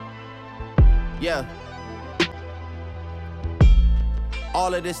Yeah.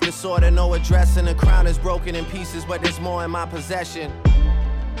 All of this disorder, no address, and the crown is broken in pieces, but there's more in my possession.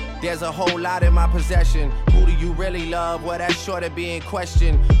 There's a whole lot in my possession. Who do you really love? Well, that's sure to be in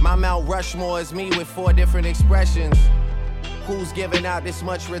question. My Mount Rushmore is me with 4 different expressions. Who's giving out this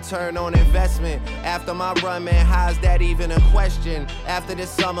much return on investment? After my run, man, how's that even a question? After this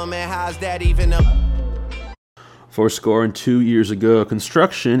summer, man, how's that even a... 42 years ago,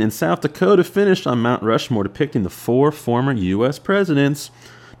 construction in South Dakota finished on Mount Rushmore depicting the 4 former U.S. presidents,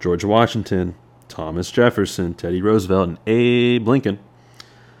 George Washington, Thomas Jefferson, Teddy Roosevelt, and Abe Lincoln.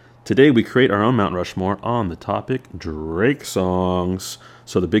 Today, we create our own Mount Rushmore on the topic Drake songs.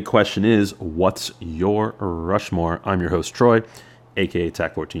 So the big question is, what's your Rushmore? I'm your host, Troy, a.k.a.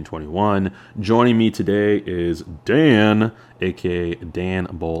 TAC1421. Joining me today is Dan, a.k.a. Dan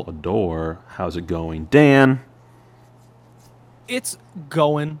Bolador. How's it going, Dan? It's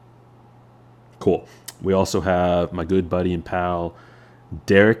going. Cool. We also have my good buddy and pal,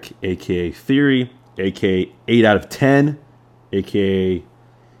 Derek, a.k.a. Theory, a.k.a. 8 out of 10, a.k.a.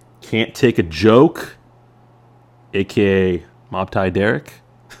 Can't Take a Joke, a.k.a. Mob Tie Derek.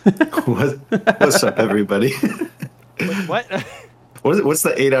 What's up, everybody? Wait, what? What's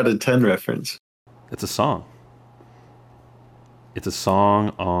the 8 out of 10 reference? It's a song. It's a song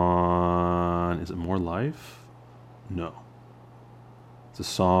on... Is it More Life? No. It's a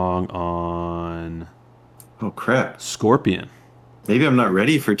song on... Oh, crap. Scorpion. Maybe I'm not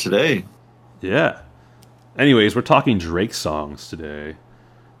ready for today. Yeah. Anyways, we're talking Drake songs today.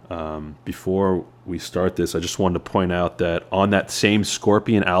 Before we start this, I just wanted to point out that on that same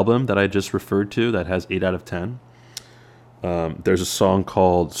Scorpion album that I just referred to that has 8 out of 10, there's a song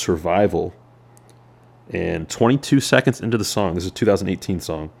called Survival. And 22 seconds into the song, this is a 2018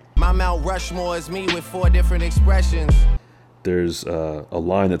 song. My Mount Rushmore is me with 4 different expressions. There's a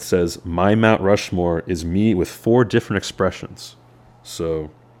line that says, my Mount Rushmore is me with 4 different expressions.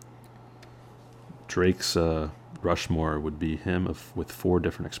 So Drake's Rushmore would be him with 4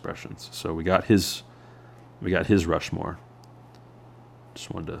 different expressions. So we got his Rushmore.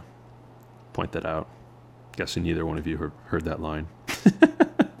 Just wanted to point that out. Guessing neither one of you heard that line.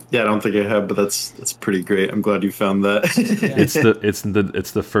 Yeah, I don't think I have, but that's pretty great. I'm glad you found that. Yeah.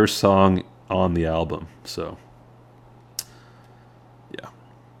 It's the first song on the album. So yeah,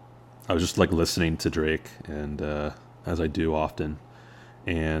 I was just like listening to Drake, and as I do often,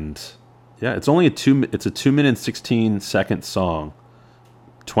 and yeah, it's only it's a 2 minute and 16 second song.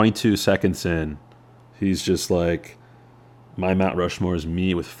 22 seconds in, he's just like, my Mount Rushmore is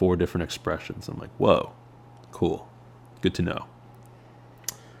me with 4 different expressions. I'm like, whoa, cool, good to know.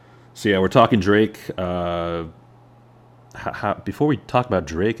 So yeah, we're talking Drake. Before we talk about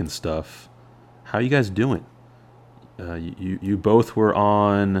Drake and stuff, how you guys doing? You both were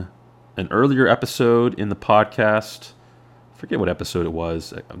on an earlier episode in the podcast. I forget what episode it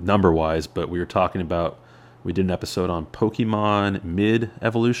was, number-wise, but we did an episode on Pokemon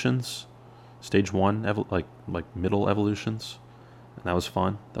mid-evolutions, stage 1, like middle evolutions, and that was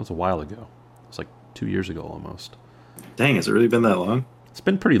fun. That was a while ago. It was like 2 years ago almost. Dang, has it really been that long? It's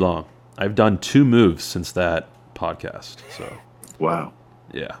been pretty long. I've done 2 moves since that podcast, so. Wow.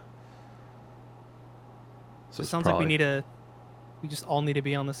 Yeah. So it sounds like we just all need to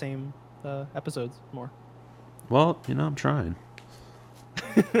be on the same episodes more. Well, I'm trying.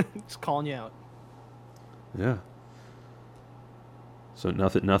 Just calling you out. Yeah. So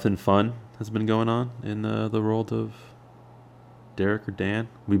nothing fun has been going on in the world of Derek or Dan.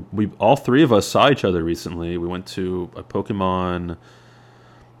 We all 3 of us saw each other recently. We went to a Pokemon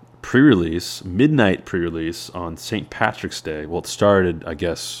midnight pre-release on St. Patrick's Day. Well, it started, I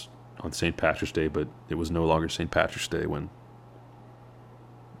guess, on St. Patrick's Day, but it was no longer St. Patrick's Day when,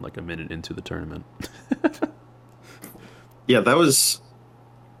 like, a minute into the tournament. Yeah, that was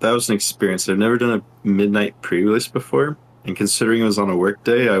an experience. I've never done a midnight pre-release before, and considering it was on a work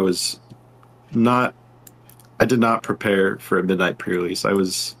day, I did not prepare for a midnight pre-release. I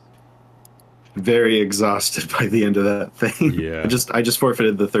was very exhausted by the end of that thing. Yeah. I just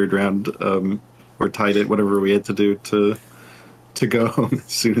forfeited the 3rd round, or tied it, whatever we had to do to go home as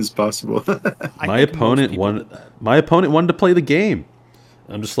soon as possible. My opponent wanted to play the game.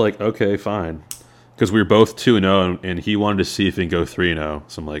 I'm just like, okay, fine. Because we were both 2-0, and he wanted to see if he can go 3-0.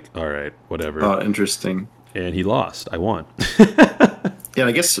 So I'm like, all right, whatever. Oh, interesting. And he lost. I won. Yeah,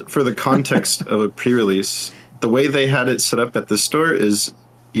 I guess for the context of a pre-release, the way they had it set up at the store is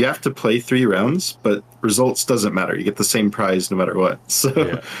you have to play 3 rounds, but results doesn't matter. You get the same prize no matter what.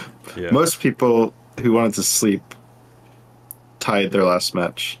 So yeah. Most people who wanted to sleep tied their last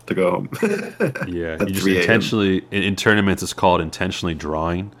match to go home. Yeah, you just intentionally, in tournaments it's called intentionally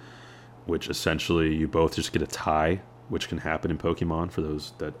drawing, which essentially you both just get a tie, which can happen in Pokemon for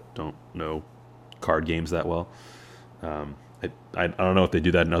those that don't know card games that well. I don't know if they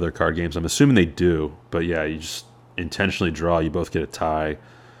do that in other card games. I'm assuming they do, but yeah, you just intentionally draw. You both get a tie,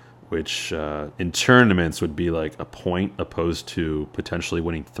 which in tournaments would be like a point opposed to potentially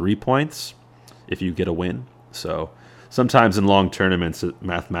winning 3 points if you get a win. So sometimes in long tournaments,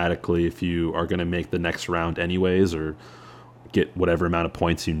 mathematically, if you are going to make the next round anyways or get whatever amount of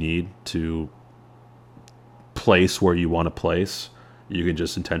points you need to place where you want to place, you can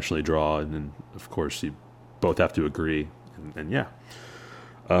just intentionally draw, and then of course you both have to agree. And yeah.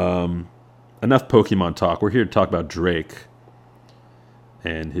 Enough Pokemon talk. We're here to talk about Drake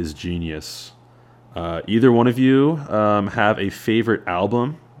and his genius. Either one of you have a favorite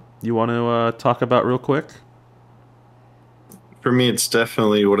album you want to talk about real quick? For me, it's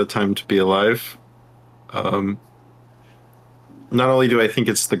definitely What a Time to Be Alive. Not only do I think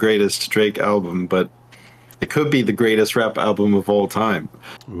it's the greatest Drake album, but it could be the greatest rap album of all time.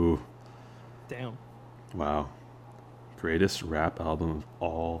 Ooh. Damn. Wow. Greatest rap album of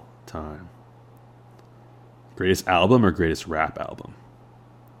all time. Greatest album or greatest rap album?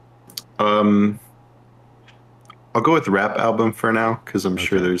 I'll go with rap album for now, because I'm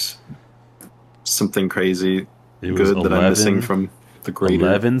sure there's something crazy good that I'm missing from the greater.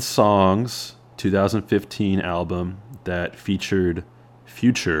 11 songs, 2015 album that featured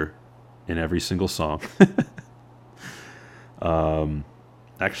Future in every single song.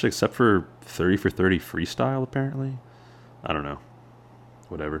 Actually, except for 30 for 30 freestyle, apparently. I don't know.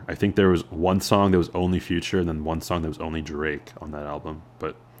 Whatever. I think there was one song that was only Future and then one song that was only Drake on that album.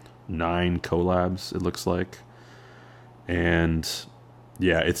 But 9 collabs, it looks like. And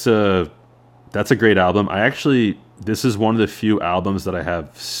yeah, that's a great album. This is one of the few albums that I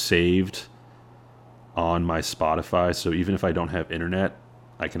have saved on my Spotify. So even if I don't have internet,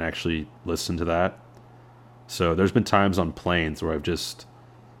 I can actually listen to that. So there's been times on planes where I've just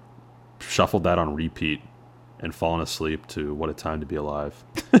shuffled that on repeat and fallen asleep to What a Time to Be Alive.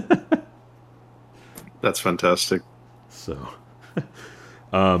 That's fantastic. So,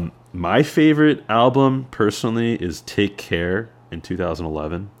 my favorite album personally is Take Care in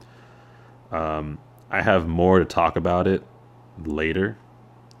 2011. I have more to talk about it later,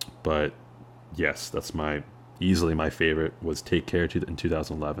 but yes, that's easily my favorite was Take Care in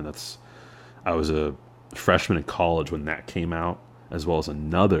 2011. I was a freshman in college when that came out, as well as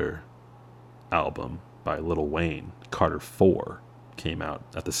another album by Lil Wayne, Carter 4, came out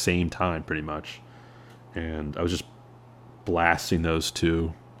at the same time pretty much. And I was just blasting those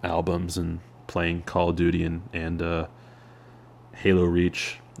 2 albums and playing Call of Duty and Halo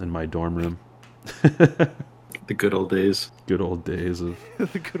Reach in my dorm room. The good old days. Good old days of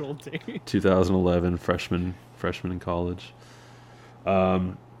The good old days. 2011, freshman in college.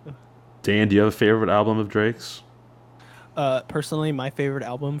 Dan, do you have a favorite album of Drake's? Personally, my favorite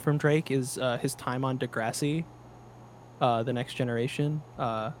album from Drake is his time on Degrassi, The Next Generation.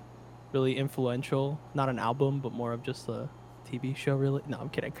 Really influential. Not an album, but more of just a TV show, really. No, I'm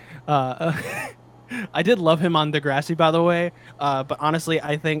kidding. I did love him on Degrassi, by the way. But honestly,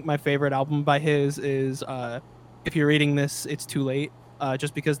 I think my favorite album by his is If You're Reading This, It's Too Late.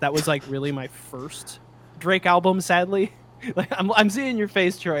 Just because that was like really my first Drake album, sadly. Like I'm seeing your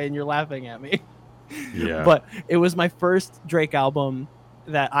face, Troy, and you're laughing at me. Yeah. But it was my first Drake album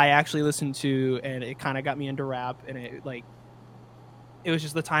that I actually listened to, and it kind of got me into rap. And it was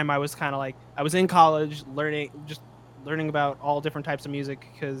just the time I was kind of like, I was in college learning about all different types of music,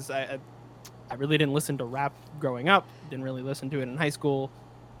 because I really didn't listen to rap growing up. Didn't really listen to it in high school.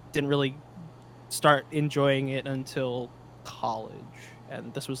 Didn't really start enjoying it until college.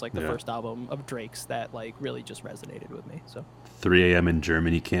 And this was like the first album of Drake's that like really just resonated with me. So 3 a.m. in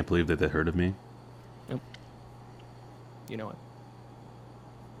Germany, can't believe that they heard of me. Yep. You know what?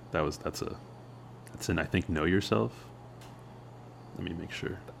 That's in, I think, Know Yourself. Let me make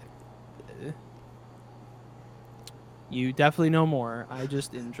sure. You definitely know more. I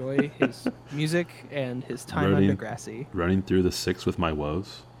just enjoy his music and his time on Degrassi. Running through the 6 with my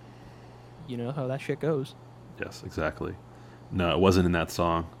woes. You know how that shit goes. Yes, exactly. No, it wasn't in that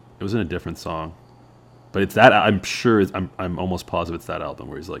song. It was in a different song. But it's that. I'm sure. I'm almost positive it's that album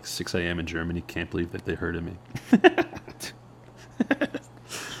where he's like 6 a.m. in Germany. Can't believe that they heard of me.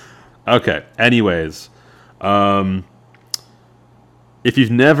 Okay. Anyways, if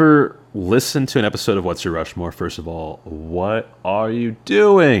you've never listened to an episode of What's Your Rushmore, first of all, what are you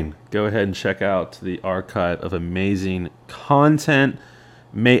doing? Go ahead and check out the archive of amazing content.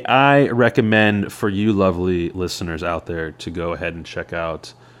 May I recommend for you lovely listeners out there to go ahead and check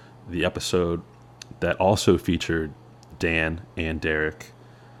out the episode that also featured Dan and Derek.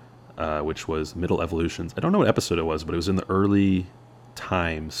 which was Middle Evolutions. I don't know what episode it was, but it was in the early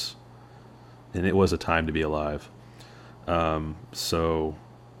times, and it was a time to be alive. So,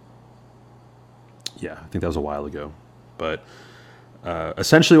 yeah, I think that was a while ago. But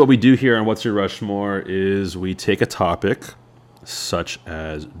essentially what we do here on What's Your Rushmore is we take a topic, such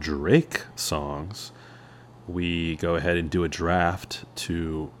as Drake songs. We go ahead and do a draft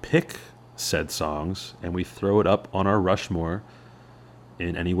to pick said songs, and we throw it up on our Rushmore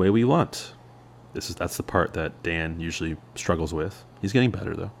in any way we want. That's the part that Dan usually struggles with. He's getting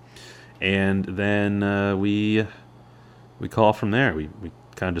better though. And then we call from there. We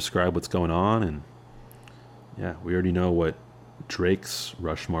kind of describe what's going on, and yeah, we already know what Drake's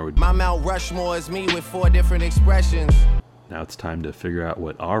Rushmore would be. My Mount Rushmore is me with 4 different expressions. Now it's time to figure out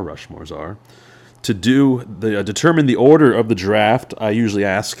what our Rushmores are. To determine the order of the draft, I usually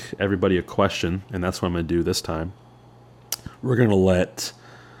ask everybody a question, and that's what I'm going to do this time. We're going to let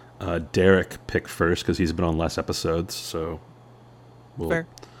Derek pick first because he's been on less episodes. So, Fair.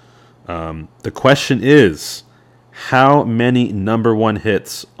 The question is, how many number 1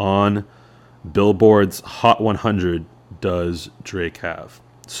 hits on Billboard's Hot 100 does Drake have?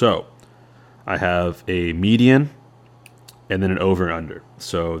 So, I have a median and then an over and under.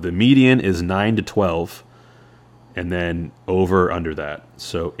 So the median is 9 to 12, and then over under that.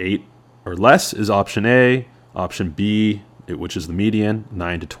 So 8 or less is option A, option B, which is the median,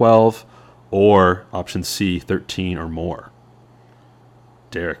 9 to 12, or option C, 13 or more.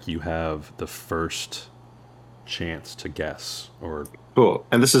 Derek, you have the first chance to guess. Cool.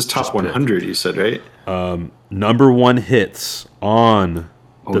 And this is top 100, you said, right? Number 1 hits on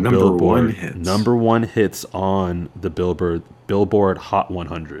the number Billboard. 1 hits. Number 1 hits on the Billboard Hot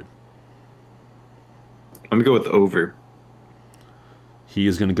 100. I'm going to go with over. He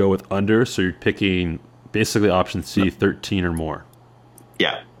is going to go with under, so you're picking basically option C, 13 or more.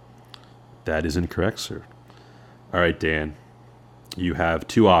 Yeah. That is incorrect, sir. All right, Dan. You have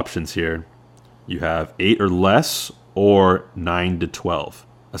 2 options here. You have 8 or less or 9 to 12.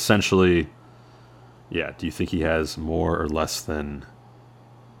 Essentially, yeah, do you think he has more or less than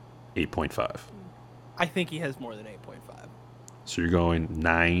 8.5? I think he has more than 8.5. So you're going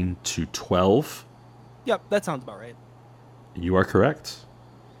 9 to 12? Yep, that sounds about right. You are correct.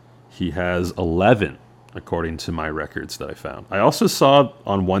 He has 11, according to my records that I found. I also saw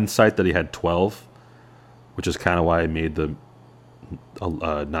on one site that he had 12, which is kind of why I made the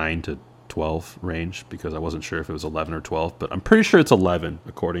 9 to 12 range, because I wasn't sure if it was 11 or 12, but I'm pretty sure it's 11,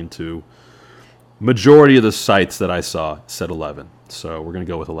 according to majority of the sites that I saw said 11. So we're going to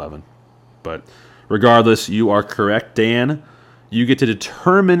go with 11. But regardless, you are correct, Dan. You get to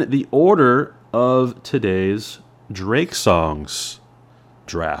determine the order of today's Drake songs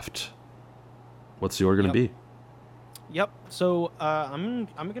draft. What's the order going to be? Yep. So I'm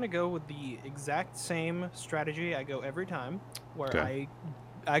gonna go with the exact same strategy I go every time, where Okay.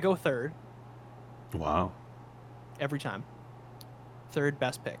 I go third Wow. every time. Third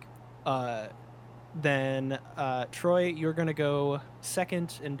best pick. Then Troy, you're gonna go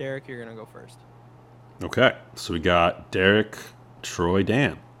second, and Derek, you're gonna go first. Okay. So we got Derek, Troy,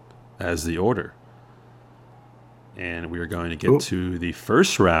 Dan as the order. And we are going to get Cool. to the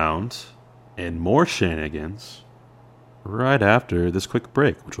first round and more shenanigans right after this quick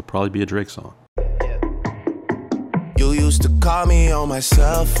break, which will probably be a Drake song. You used to call me on my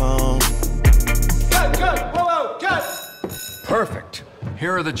cell phone. Perfect.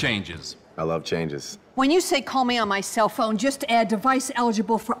 Here are the changes. I love changes. When you say call me on my cell phone, just add device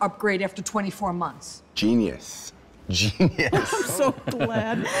eligible for upgrade after 24 months. Genius. Genius. So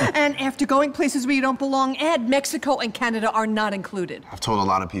glad. And after going places where you don't belong, add Mexico and Canada are not included. I've told a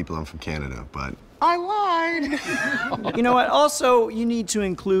lot of people I'm from Canada, but I lied. You know what? Also, you need to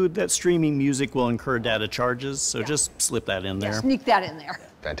include that streaming music will incur data charges, so just slip that in there. Sneak that in there.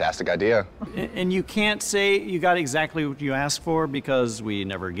 Fantastic idea. And you can't say you got exactly what you asked for because we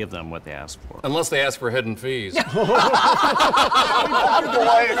never give them what they asked for. Unless they ask for hidden fees.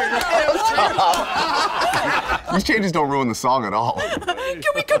 These changes don't ruin the song at all. Can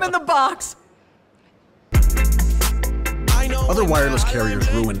we come in the box? Other wireless carriers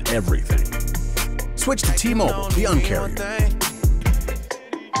ruin everything. Switch to T-Mobile, the Un-carrier.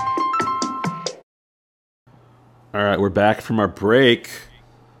 All right, we're back from our break.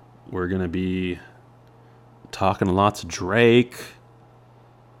 We're going to be talking lots of Drake.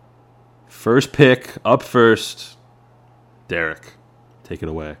 First pick, up first, Derek. Take it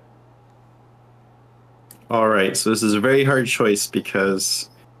away. All right, so this is a very hard choice because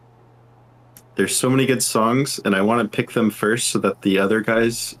there's so many good songs, and I want to pick them first so that the other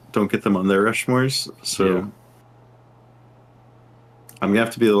guys don't get them on their Rushmores. So Yeah. I'm gonna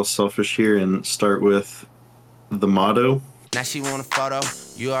have to be a little selfish here and start with the motto. Now she want a photo,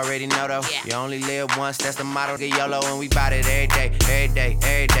 you already know though. You only live once, that's the motto. Get YOLO and we bout it every day, every day,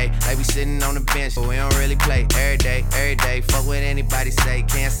 every day. Like we sitting on the bench, but we don't really play every day, every day. Fuck what anybody say,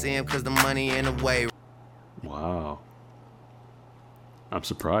 can't see him cause the money in the way. Wow. I'm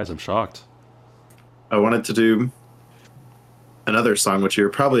surprised, I'm shocked. I wanted to do another song, which you were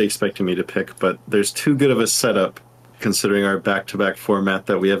probably expecting me to pick, but there's too good of a setup considering our back-to-back format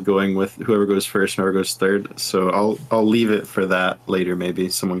that we have going with whoever goes first, whoever goes third. So I'll leave it for that later. Maybe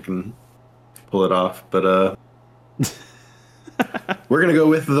someone can pull it off. But we're gonna go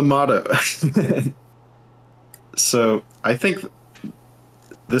with the motto. So I think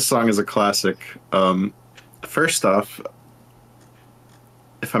this song is a classic. First off,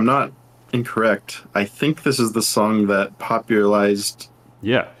 if I'm not incorrect, I think this is the song that popularized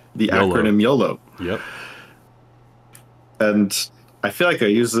the YOLO. acronym YOLO. Yep. And I feel like I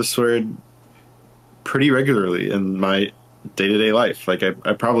use this word pretty regularly in my day-to-day life. Like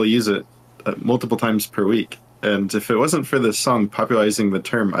I probably use it multiple times per week. And if it wasn't for this song popularizing the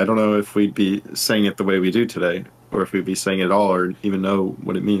term, I don't know if we'd be saying it the way we do today, or if we'd be saying it at all, or even know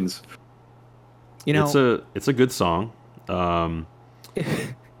what it means. You know, it's a good song.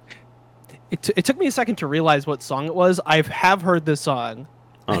 It took me a second to realize what song it was. I have heard this song.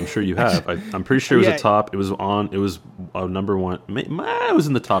 Oh, I'm sure you have. I'm pretty sure it was a top. It was a number one. It was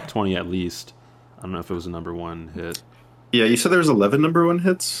in the top 20 at least. I don't know if it was a number one hit. Yeah, you said there was 11 number one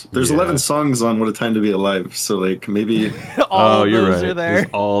hits. There's 11 songs on "What a Time to Be Alive," so like maybe. All you're those right. are there. There's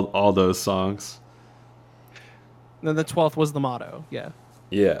all those songs. And then the 12th was the motto. Yeah.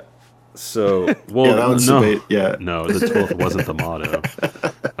 Yeah. So well, yeah, that was debate. Yeah. No, the 12th wasn't the motto.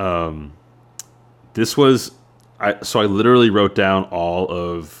 This was. So I literally wrote down all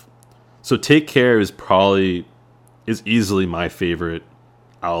of. So "Take Care" is easily my favorite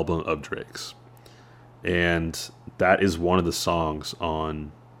album of Drake's, and that is one of the songs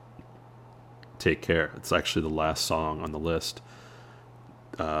on "Take Care." It's actually the last song on the list.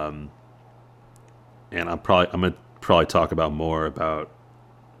 And I'm gonna talk about more about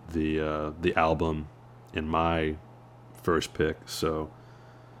the album in my first pick. So.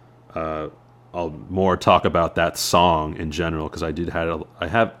 I'll more talk about that song in general because I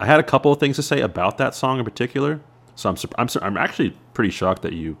had a couple of things to say about that song in particular. So I'm actually pretty shocked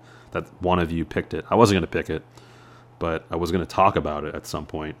that one of you picked it. I wasn't going to pick it, but I was going to talk about it at some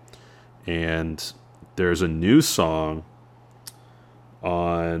point. And there's a new song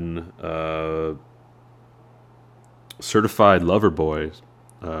on Certified Lover Boy,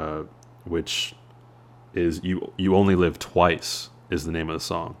 which is "You Only Live Twice" is the name of the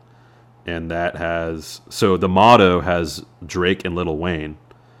song. And that the motto has Drake and Lil Wayne,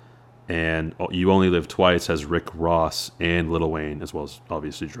 and "You Only Live Twice" has Rick Ross and Lil Wayne, as well as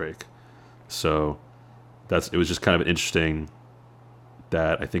obviously Drake. So it was just kind of interesting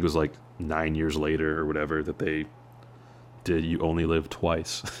that I think it was like 9 years later or whatever that they did "You Only Live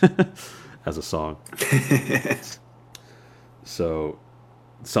Twice" as a song. So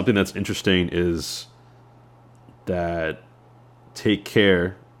something that's interesting is that "Take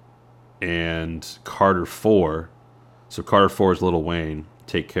Care" and Carter 4. So Carter 4 is Lil Wayne.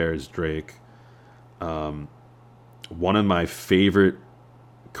 Take Care is Drake. One of my favorite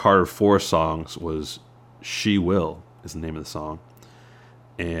Carter 4 songs was "She Will" is the name of the song.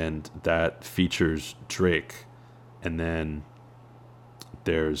 And that features Drake. And then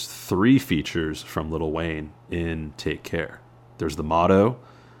there's 3 features from Lil Wayne in Take Care. There's the motto.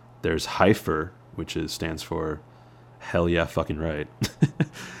 There's Hypher, which stands for Hell Yeah Fucking Right.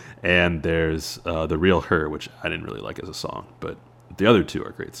 And there's The Real Her, which I didn't really like as a song, but the other 2 are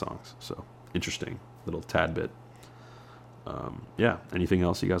great songs. So interesting little tad bit. Anything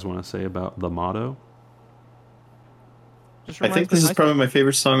else you guys want to say about the motto? I think this is probably my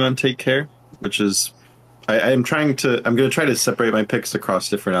favorite song on "Take Care," which is I'm going to try to separate my picks across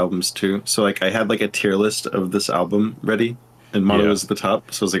different albums too. So like I had like a tier list of this album ready, and motto was at the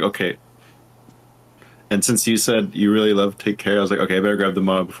top. So I was like, okay. And since you said you really love "Take Care," I was like, okay, I better grab the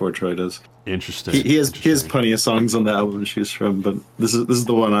motto before Troy does. Interesting. He has plenty of songs on the album to choose from, but this is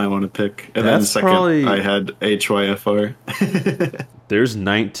the one I want to pick. And then second, I had HYFR. There's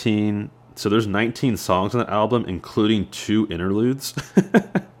 19 songs on that album, including 2 interludes.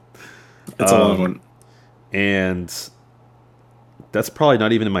 It's a long one, and that's probably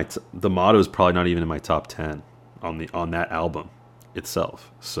not even in the motto is probably not even in my top 10 on that album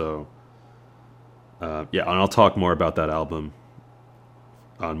itself. So. And I'll talk more about that album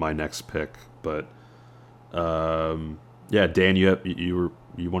on my next pick. But Dan, you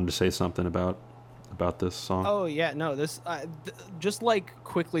wanted to say something about about this song? Oh yeah, no, this just like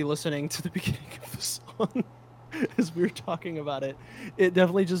quickly listening to the beginning of the song as we were talking about it, it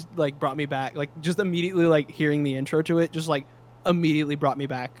definitely just like brought me back. Like just immediately like hearing the intro to it, just like immediately brought me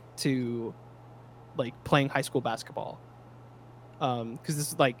back to like playing high school basketball. Because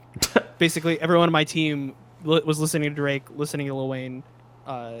this is like basically everyone on my team was listening to Drake, listening to Lil Wayne,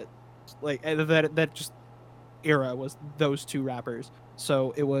 like that just era was those two rappers.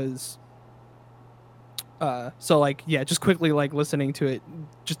 So it was. So like yeah, just quickly like listening to it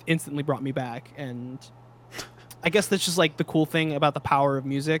just instantly brought me back, and I guess that's just like the cool thing about the power of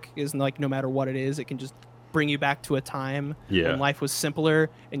music is like no matter what it is, it can just bring you back to a time when life was simpler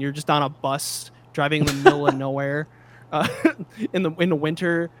and you're just on a bus driving in the middle of nowhere in the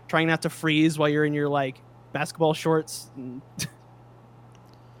winter, trying not to freeze while you're in your like basketball shorts.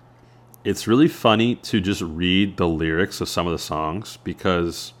 It's really funny to just read the lyrics of some of the songs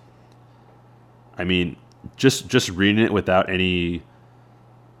because, I mean, just reading it without any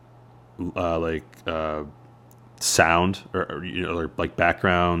sound or you know, or like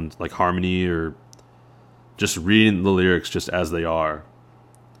background like harmony, or just reading the lyrics just as they are,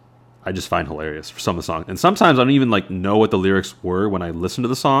 I just find hilarious for some of the songs. And sometimes I don't even like know what the lyrics were when I listen to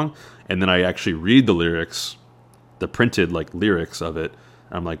the song, and then I actually read the lyrics, the printed like lyrics of it.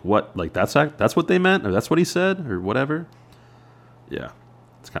 And I'm like, what? Like that's what they meant, or that's what he said, or whatever. Yeah,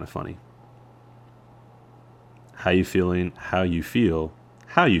 it's kind of funny. How you feeling? How you feel?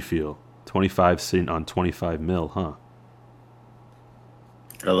 How you feel? 25 sitting on 25 mil, huh?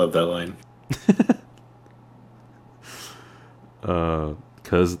 I love that line.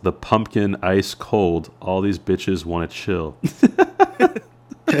 Cause the pumpkin ice cold, all these bitches want to chill.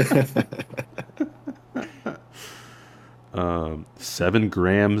 7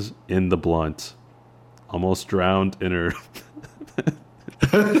 grams in the blunt, almost drowned in her.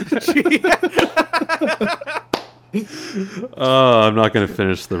 Oh, I'm not gonna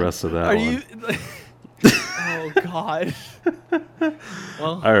finish the rest of that Are one. you? Oh God.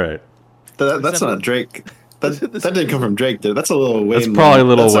 Well, all right. That's not Drake. That didn't come from Drake, did it? That's a Lil Wayne. That's probably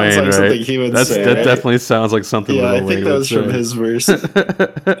Lil that Wayne, like right? Something he would say, that right? definitely sounds like something Yeah, Lil I Wayne think that was would from say. his verse.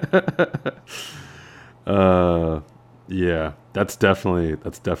 Yeah, that's definitely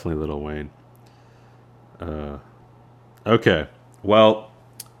Lil Wayne. Okay, well,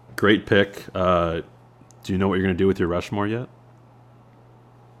 great pick. Do you know what you're gonna do with your Rushmore yet?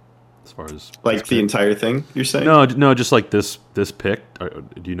 As far as like the entire thing, you're saying? No, just like this pick.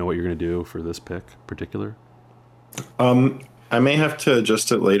 Do you know what you're gonna do for this pick in particular? I may have to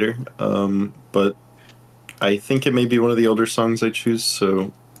adjust it later, but I think it may be one of the older songs I choose,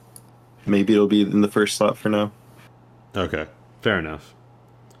 so maybe it'll be in the first slot for now. Okay, fair enough.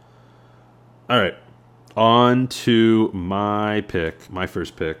 All right, on to my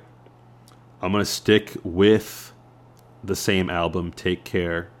first pick. I'm going to stick with the same album, Take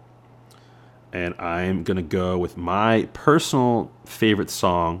Care, and I'm going to go with my personal favorite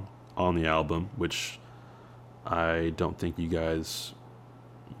song on the album, which I don't think you guys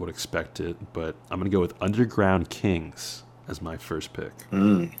would expect it, but I'm going to go with Underground Kings as my first pick.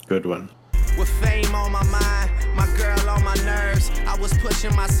 Good one. With fame on my mind, my girl on my nerves, I was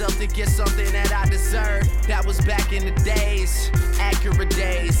pushing myself to get something that I deserved. That was back in the days, accurate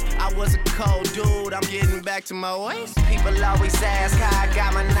days. I was a cold dude, I'm getting back to my ways. People always ask how I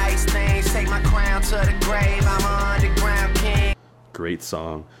got my nice things. Take my crown to the grave, I'm an underground king. Great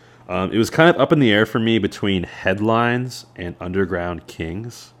song. It was kind of up in the air for me between Headlines and Underground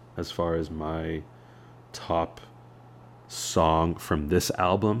Kings as far as my top song from this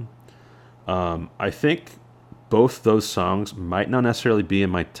album. I think both those songs might not necessarily be in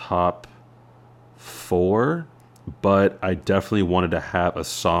my top 4, but I definitely wanted to have a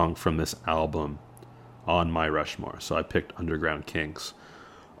song from this album on my Rushmore, so I picked Underground Kings.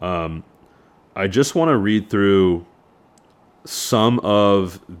 I just want to read through some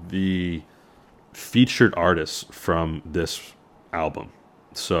of the featured artists from this album.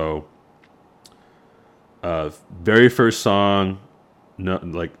 So, very first song,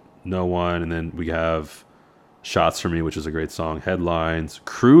 No One, and then we have Shots for Me, which is a great song. Headlines,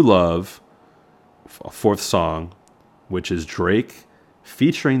 Crew Love, a 4th song, which is Drake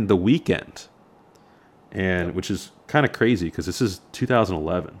featuring The Weeknd, and which is kind of crazy because this is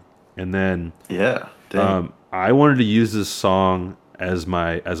 2011. And then I wanted to use this song as a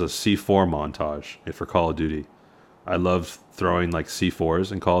C4 montage for Call of Duty. I love throwing like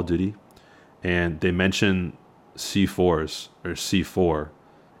C4s in Call of Duty, and they mention C4s or C4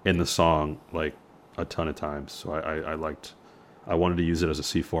 in the song like a ton of times. So I wanted to use it as a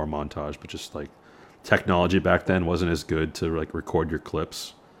C4 montage, but just like technology back then wasn't as good to like record your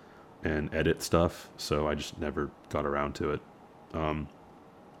clips and edit stuff, so I just never got around to it.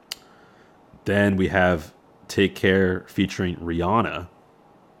 Then we have Take Care featuring Rihanna,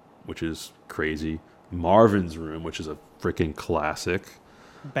 which is crazy. Marvin's Room, which is a freaking classic.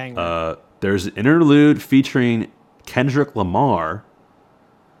 Banger. There's an interlude featuring Kendrick Lamar.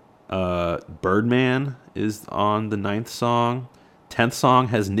 Birdman is on the 9th song. 10th song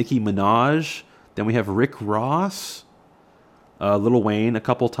has Nicki Minaj. Then we have Rick Ross, Lil Wayne a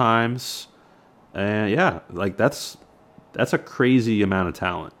couple times. And yeah, like that's a crazy amount of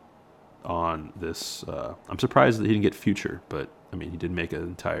talent on this. I'm surprised that he didn't get Future, but I mean, he did make an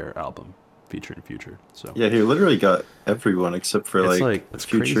entire album featuring Future. So yeah, he literally got everyone except for it's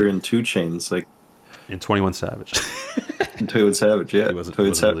Future crazy. and 2 Chainz, like. And 21 Savage. 21 Savage, yeah. Wasn't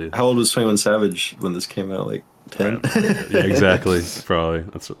how old was 21 Savage when this came out? Like 10? Yeah, exactly. Probably.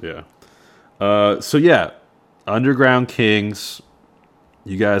 So yeah, Underground Kings.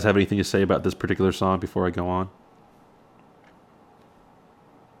 You guys have anything to say about this particular song before I go on?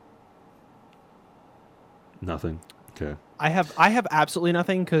 Nothing. Okay. I have absolutely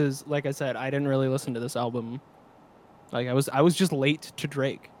nothing because, like I said, I didn't really listen to this album. Like I was just late to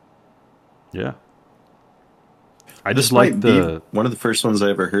Drake. Yeah. I This just like be one of the first ones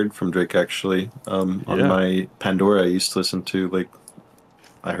I ever heard from Drake, actually. On my Pandora, I used to listen to, like,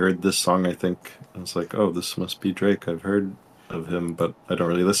 I heard this song, I think. I was like, oh, this must be Drake. I've heard of him, but I don't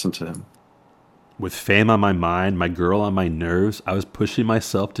really listen to him. With fame on my mind, my girl on my nerves, I was pushing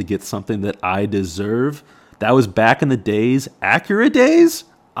myself to get something that I deserve. That was back in the days, Acura days.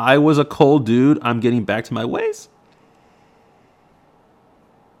 I was a cold dude. I'm getting back to my ways.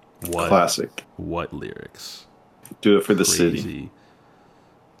 What? Classic. What lyrics? Do it for the city.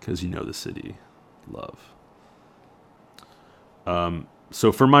 Because you know the city. Love.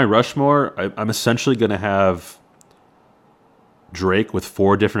 So for my Rushmore, I'm essentially going to have Drake with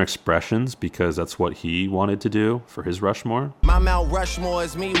 4 different expressions because that's what he wanted to do for his Rushmore. My Mount Rushmore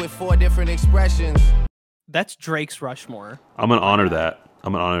is me with 4 different expressions. That's Drake's Rushmore. I'm going to honor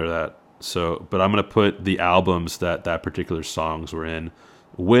that. So, but I'm going to put the albums that particular songs were in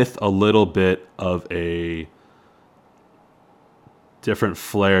with a little bit of a different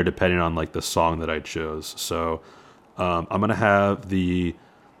flair depending on like the song that I chose. So I'm going to have the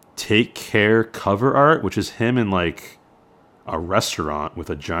Take Care cover art, which is him in like a restaurant with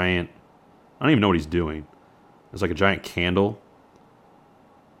a giant, I don't even know what he's doing. There's like a giant candle.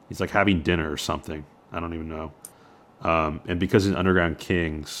 He's like having dinner or something. I don't even know. And because he's Underground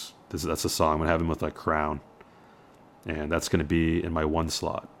Kings, that's a song. I'm going to have him with a crown. And that's going to be in my 1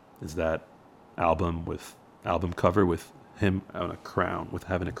 slot. Is that album cover with him on a crown, with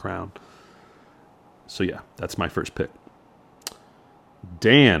having a crown. So yeah, that's my first pick.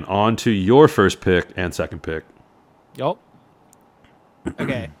 Dan, on to your first pick and second pick. Yup.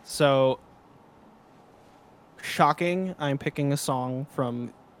 Okay, so shocking. I'm picking a song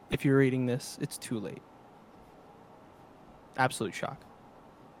from If You're Reading This, It's Too Late. Absolute shock.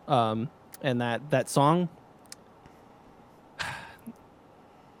 And that song,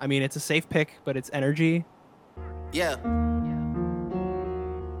 I mean, it's a safe pick, but it's Energy. Yeah.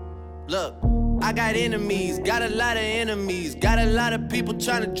 Look, I got enemies, got a lot of enemies, got a lot of people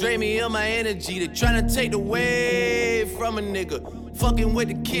trying to drain me of my energy. They trying to take away from a nigga. Fucking with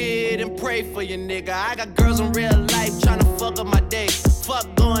the kid and pray for your nigga. I got girls in real life trying to fuck up my day.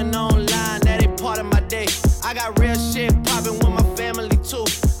 Fuck going online, that ain't part of my day. I got real shit popping with my family too.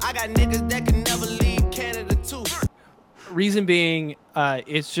 I got niggas that can never leave Canada too. Reason being,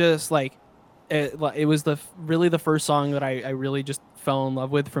 it's just like, it was really the first song that I really just fell in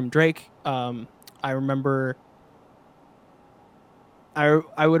love with from Drake. I remember,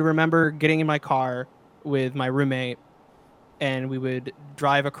 I would remember getting in my car with my roommate, and we would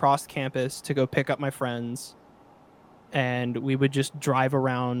drive across campus to go pick up my friends, and we would just drive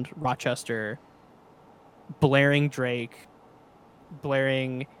around Rochester, blaring Drake,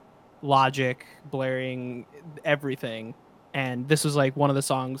 blaring Logic, blaring everything. And this was like one of the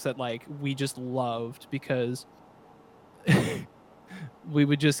songs that like we just loved because we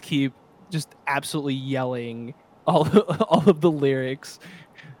would just keep just absolutely yelling all of the lyrics.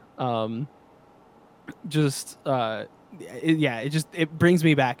 It brings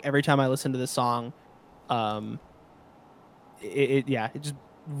me back every time I listen to this song. It just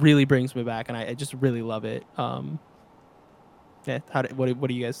really brings me back, and I just really love it. What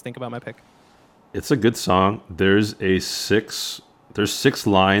do you guys think about my pick? It's a good song. There's 6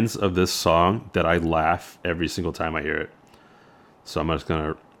 lines of this song that I laugh every single time I hear it. So I'm just going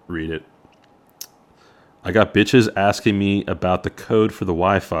to read it. I got bitches asking me about the code for the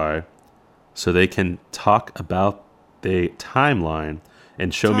Wi-Fi so they can talk about the timeline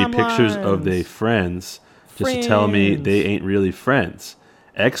and show me pictures of they friends just to tell me they ain't really friends.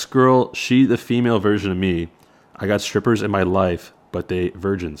 Ex-girl, she the female version of me. I got strippers in my life, but they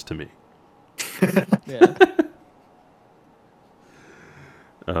virgins to me. Yeah.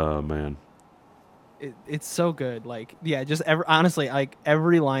 Oh, man. It's so good. Like, yeah, just honestly, like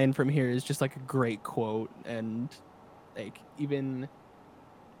every line from here is just like a great quote, and like even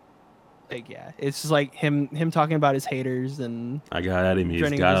like yeah, it's just like him talking about his haters and I got enemies.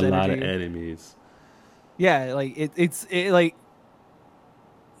 draining Got his a lot of energy. enemies. Yeah, like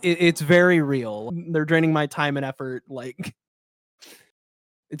it's very real. They're draining my time and effort. Like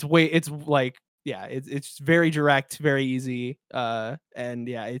it's like yeah, it's very direct, very easy. And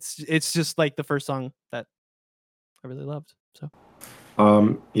yeah, it's just like the first song that I really loved. So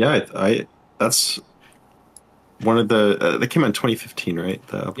Yeah, I that's one of the that came out in 2015, right?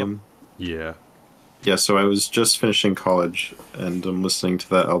 The album. Yeah. Yeah, so I was just finishing college and I'm listening to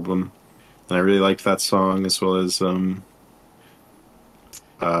that album, and I really liked that song as well as 10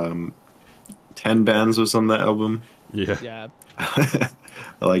 Bands was on that album. Yeah. yeah, I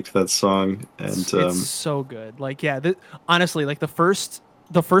liked that song, and it's so good. Like yeah, honestly, like the first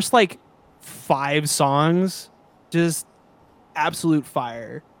like 5 songs, just absolute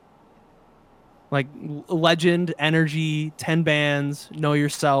fire. Like Legend, Energy, 10 Bands, Know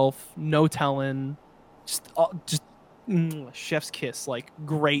Yourself, No Tellin', just Chef's Kiss, like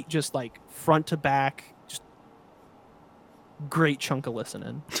great, just like front to back, just great chunk of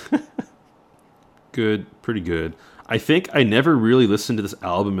listening. Good, pretty good. I think I never really listened to this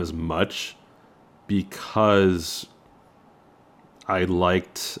album as much because I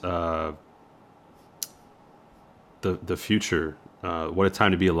liked the Future, What a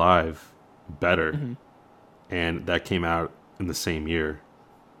Time to Be Alive better, and that came out in the same year.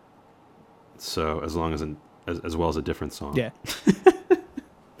 So as long as as well as a different song. Yeah.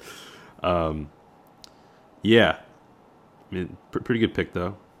 Yeah. I mean, pretty good pick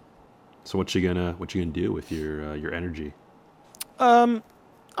though. So what you gonna do with your energy? I'm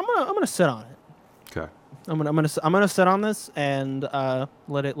gonna sit on it. Okay. I'm gonna sit on this and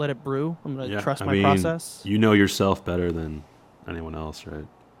let it brew. I'm gonna trust my process. You know yourself better than anyone else, right?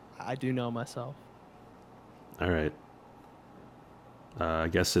 I do know myself. All right. I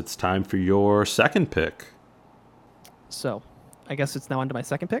guess it's time for your second pick. So, I guess it's now on to my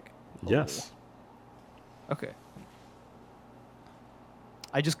second pick? Yes. Okay.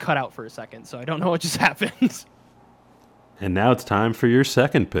 I just cut out for a second, so I don't know what just happened. And now it's time for your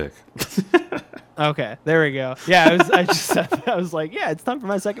second pick. Okay, there we go. Yeah, I just said that. I was like, yeah, it's time for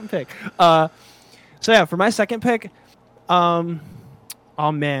my second pick. So yeah, for my second pick, oh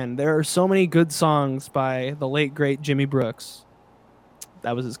man, there are so many good songs by the late great Jimmy Brooks.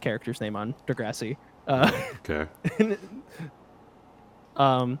 That was his character's name on Degrassi. Okay.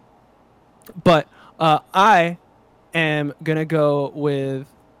 But I am gonna go with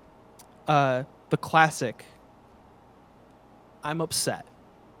the classic I'm Upset.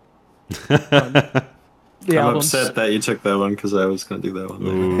 I'm upset that you took that one because I was going to do that one.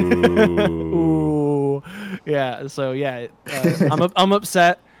 Ooh. Yeah, so yeah, I'm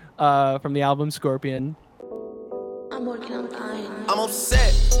Upset from the album Scorpion. I'm working on dying. I'm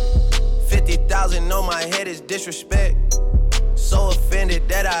upset. 50,000 on my head is disrespect. So offended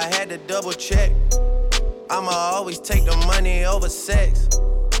that I had to double check. I'ma always take the money over sex.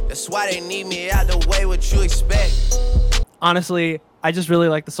 That's why they need me out the way, what you expect. Honestly, I just really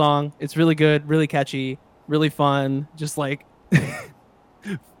like the song. It's really good, really catchy, really fun. Just like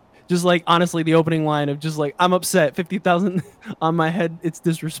honestly, the opening line of just like, I'm upset, 50,000 on my head, it's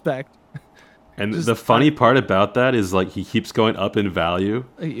disrespect. And the funny part about that is like he keeps going up in value.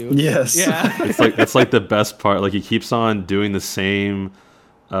 Yes. Yeah. It's like the best part. Like he keeps on doing the same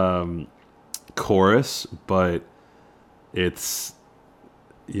chorus, but it's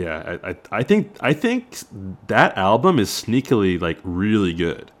I think that album is sneakily like really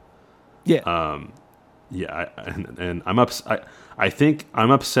good. Yeah. And I'm upset. I think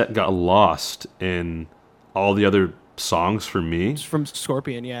I'm upset got lost in all the other songs for me. It's from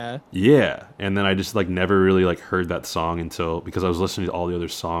Scorpion, yeah. Yeah, and then I just like never really like heard that song because I was listening to all the other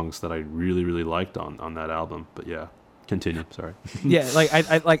songs that I really really liked on that album. But yeah, continue. Sorry. Yeah,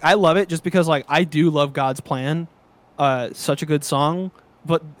 like I love it just because like I do love God's Plan. Such a good song,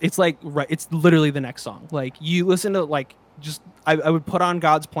 but it's like it's literally the next song. Like you listen to like just I would put on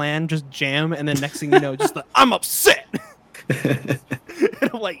God's Plan, just jam, and then next thing you know, just the, I'm upset. And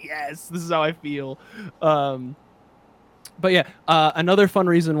I'm like, yes, this is how I feel. But yeah, another fun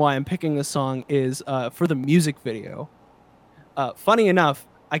reason why I'm picking this song is for the music video. Funny enough,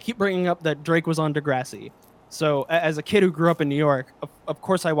 I keep bringing up that Drake was on Degrassi. So as a kid who grew up in New York, of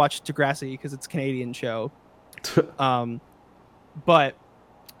course I watched Degrassi because it's a Canadian show. But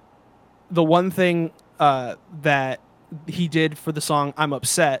the one thing that he did for the song "I'm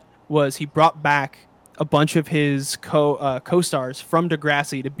Upset" was he brought back a bunch of his co-stars from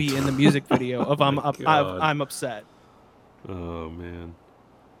Degrassi to be in the music video of I'm Upset. Oh man.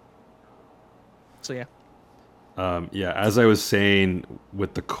 So yeah. Yeah, as I was saying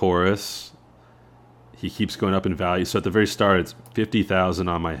with the chorus, he keeps going up in value. So at the very start, it's 50,000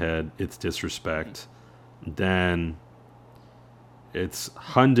 on my head. It's disrespect. Then it's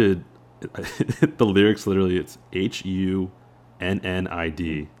 100. The lyrics literally, it's HUNNID.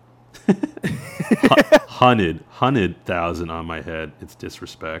 100,000 on my head. It's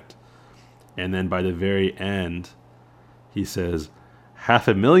disrespect. And then by the very end, he says,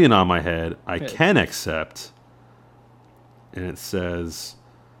 500,000 on my head. I can accept. And it says,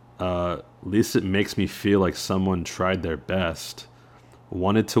 at least it makes me feel like someone tried their best.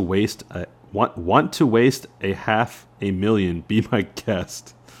 Want to waste a 500,000? Be my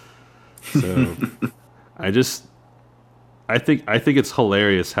guest. So, I think it's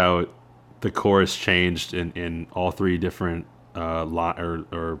hilarious how the chorus changed in all three different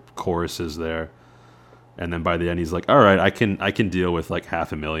or choruses there, and then by the end he's like, "All right, I can deal with like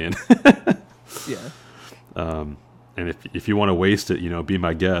 500,000." Yeah. And if you want to waste it, be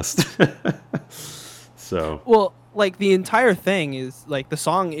my guest. So. Well, like the entire thing is like the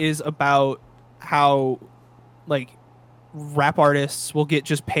song is about how like rap artists will get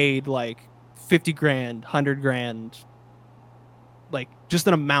just paid like 50 grand, 100 grand, like just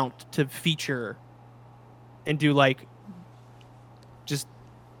an amount to feature and do like just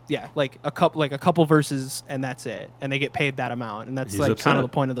like a couple verses and that's it, and they get paid that amount, and that's like kind of the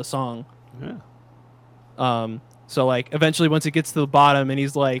point of the song. Yeah. So like eventually once it gets to the bottom and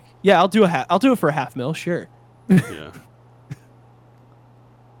he's like, yeah, I'll do it for a 500,000, sure. Yeah.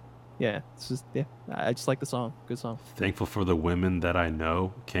 Yeah, it's just I just like the song. Good song. Thankful for the women that I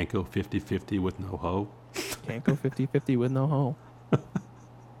know. Can't go 50-50 with no hoe. Can't go 50-50 with no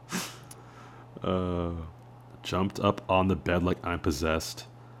hoe. Jumped up on the bed like I'm possessed.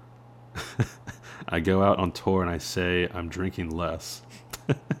 I go out on tour and I say I'm drinking less.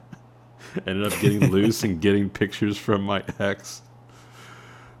 Ended up getting loose and getting pictures from my ex.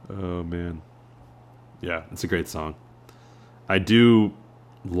 Oh man. Yeah, it's a great song. I do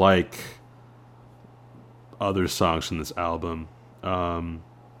like other songs from this album. Do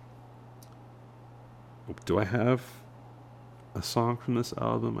I have a song from this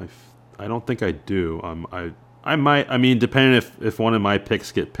album? I don't think I do. I might. I mean, depending if one of my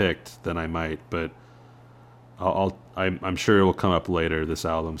picks get picked, then I might. But I'm sure it will come up later, this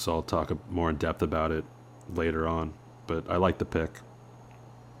album, so I'll talk more in depth about it later on. But I like the pick.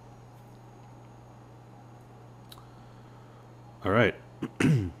 All right.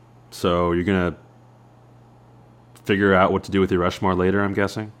 So you're going to figure out what to do with your Rushmore later, I'm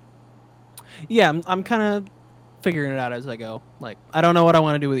guessing? Yeah, I'm kind of figuring it out as I go. Like, I don't know what I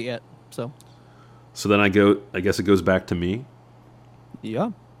want to do with it yet, so. So then I guess it goes back to me.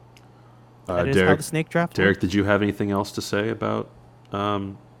 Yeah. That is Derek, how the snake draft Derek, works. did you have anything else to say about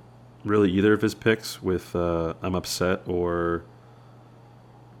really either of his picks with I'm Upset or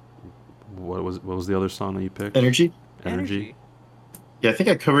what was the other song that you picked? Energy. Yeah, I think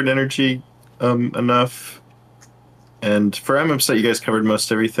I covered Energy enough. And for I'm Upset, you guys covered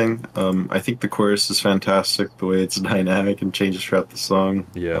most everything. I think the chorus is fantastic, the way it's dynamic and changes throughout the song.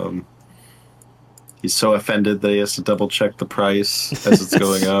 Yeah. He's so offended that he has to double check the price as it's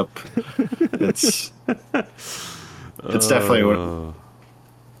going up. It's definitely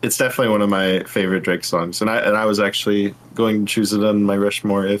one of my favorite Drake songs, and I was actually going to choose it on my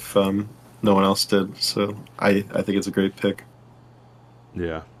Rushmore if no one else did. So I think it's a great pick.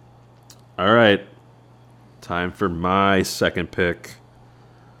 Yeah. All right. Time for my second pick.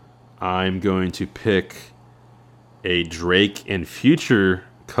 I'm going to pick a Drake and Future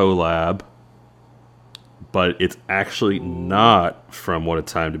collab, but it's actually not from What a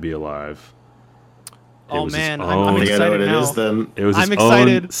Time to Be Alive. Oh man, I'm excited now. It was his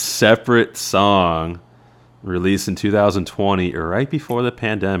own separate song released in 2020, right before the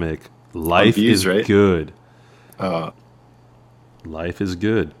pandemic. Life is good. Life is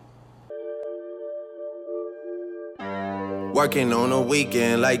good. Working on a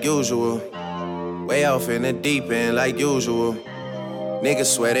weekend like usual. Way off in the deep end like usual.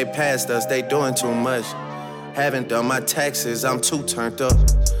 Niggas swear they passed us, they doing too much. Haven't done my taxes, I'm too turned up.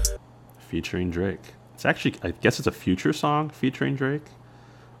 Featuring Drake. It's actually, I guess it's a Future song featuring Drake.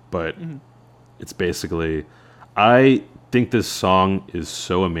 But it's basically, I think this song is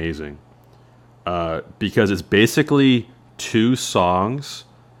so amazing. because it's basically two songs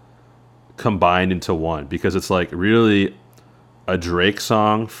combined into one, because it's like really a Drake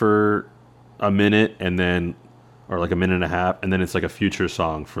song for a minute and then, or like a minute and a half, and then it's like a Future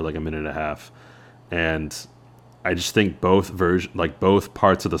song for like a minute and a half. And I just think both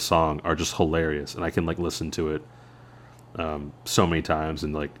parts of the song are just hilarious, and I can like listen to it so many times,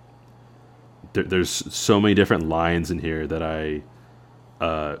 and like there's so many different lines in here that I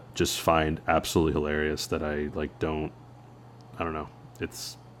just find absolutely hilarious that I don't know.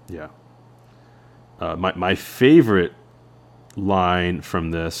 It's, yeah. My favorite line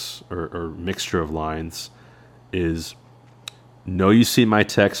from this, or mixture of lines, is, "Know you see my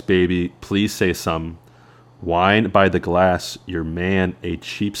text, baby, please say some. Wine by the glass, your man a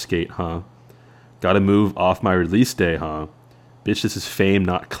cheapskate, huh? Gotta move off my release day, huh? Bitch, this is fame,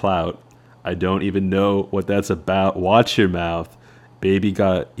 not clout. I don't even know what that's about. Watch your mouth. Baby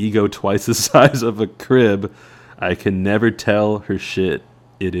got ego twice the size of a crib. I can never tell her shit.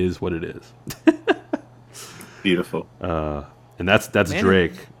 It is what it is." Beautiful. And that's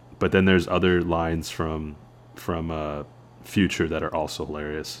Drake. But then there's other lines from Future that are also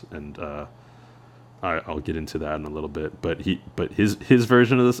hilarious, and I'll get into that in a little bit. But his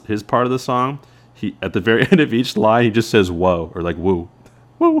version of this, his part of the song, he at the very end of each line he just says "whoa" or like "woo,"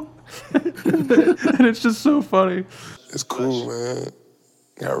 woo, and it's just so funny. It's cool, man.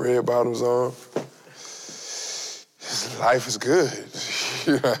 Got red bottoms on. Life is good.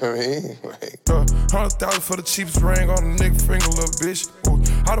 You know what I mean? Like, 100,000 for the cheapest ring on a nigga finger, little bitch. Ooh,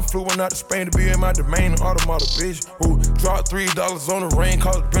 I done flew one out to Spain to be in my domain, automata, bitch. Ooh, dropped $3 on the ring,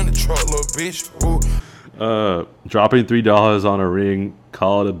 call it been the truck, little bitch. Ooh. Dropping $3 on a ring,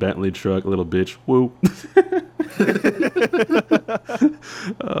 call it a Bentley truck, little bitch. Woo.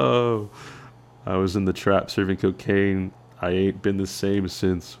 Oh, I was in the trap serving cocaine. I ain't been the same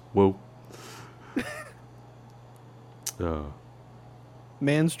since. Whoa.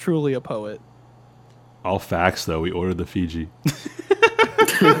 Man's truly a poet. All facts, though. We ordered the Fiji.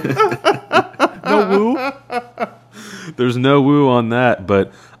 No woo? There's no woo on that,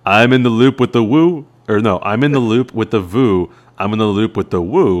 but I'm in the loop with the woo. Or no, I'm in the loop with the voo. I'm in the loop with the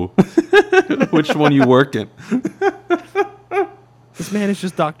woo. Which one you working? This man is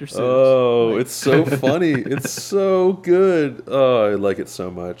just Dr. Seuss. Oh, it's so funny. It's so good. Oh, I like it so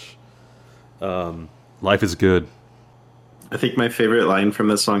much. Life is good. I think my favorite line from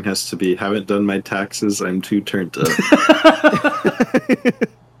this song has to be, "Haven't done my taxes, I'm too turned up."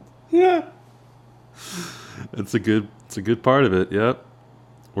 Yeah. It's a good part of it, yep.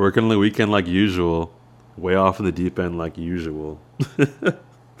 Working on the weekend like usual. Way off in the deep end like usual.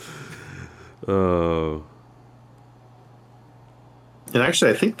 Oh. And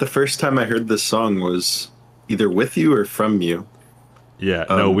actually, I think the first time I heard this song was either with you or from you. Yeah,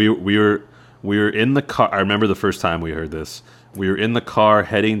 no, we were in the car. I remember the first time we heard this. We were in the car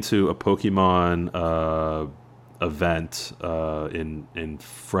heading to a Pokemon event in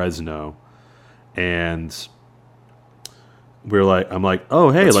Fresno, and I'm like, oh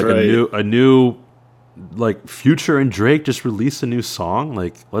hey, That's like right. a new like Future and Drake just released a new song.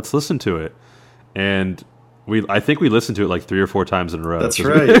 Like, let's listen to it. And I think we listened to it like 3 or 4 times in a row. That's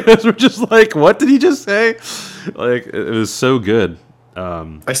right. We're just like, what did he just say? Like, it was so good.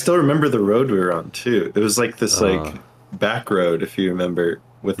 I still remember the road we were on too. It was like this like back road, if you remember,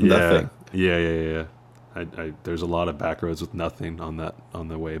 with nothing. Yeah. I there's a lot of back roads with nothing on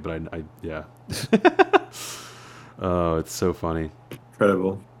the way, but I yeah. Oh, it's so funny.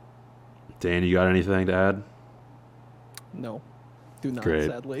 Incredible. Dan, you got anything to add? No, do not. Great.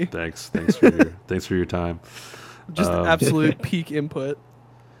 Sadly. Thanks for your time. Just absolute peak input.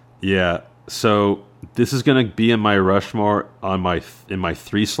 Yeah. So this is gonna be in my Rushmore in my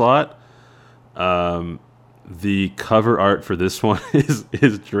 3 slot. The cover art for this one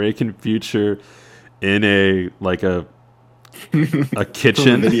is Drake and Future in a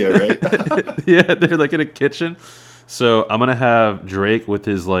kitchen. Video, right? Yeah, they're like in a kitchen. So I'm gonna have Drake with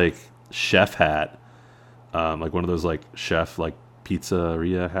his like chef hat, like one of those like chef like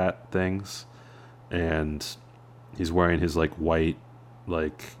pizzeria hat things, and he's wearing his like white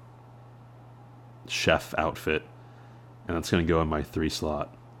like chef outfit, and that's gonna go in my 3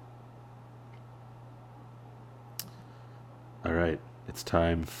 slot. All right, it's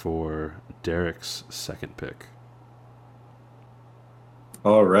time for Derek's second pick.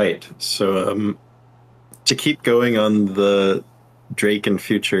 All right. So to keep going on the Drake and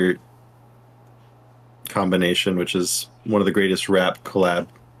Future combination, which is one of the greatest rap collab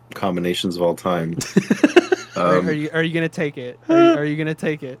combinations of all time. Are you gonna take it? Are you gonna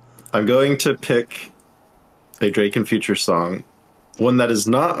take it? I'm going to pick a Drake and Future song, one that is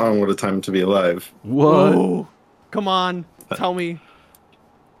not on What a Time to Be Alive. What? Ooh, come on, tell me.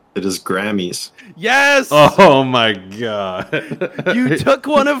 It is Grammys. Yes! Oh my god. You took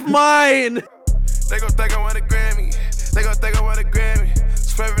one of mine! They gon' think I want a Grammy. They gon' think I want a Grammy.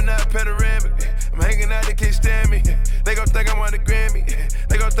 Swerving out panoramic. I'm hanging out, they can't stand me. They gon' think I want a Grammy.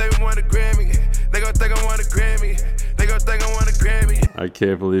 They gon' think I want a Grammy. They gon' think I want a Grammy. They gon' think I want a Grammy. I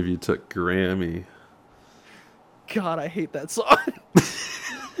can't believe you took Grammy. God, I hate that song.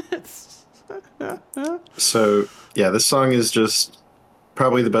 So, yeah, this song is just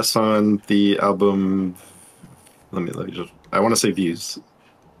probably the best song on the album. Let me just, I want to say Views.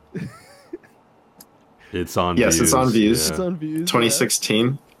 It's on Yes, Views. it's on Views. It's on Views.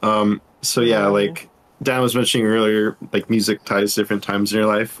 2016. So yeah, like Dan was mentioning earlier, like music ties different times in your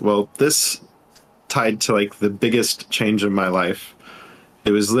life. Well, this tied to like the biggest change in my life.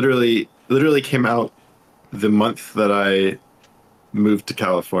 It was literally came out the month that I moved to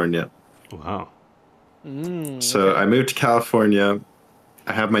California. Wow. So I moved to California.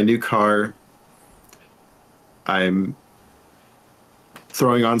 I have my new car. I'm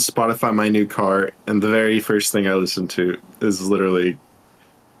throwing on Spotify my new car, and the very first thing I listen to is literally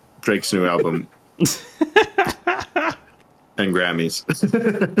Drake's new album and Grammys.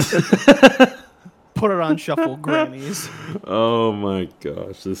 Put it on shuffle, Grammys. Oh my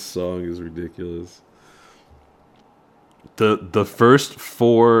gosh, this song is ridiculous. The first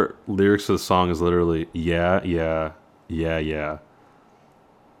 4 lyrics of the song is literally yeah, yeah, yeah, yeah.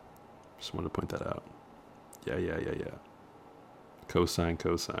 Just wanted to point that out. Yeah, yeah, yeah, yeah. Cosine,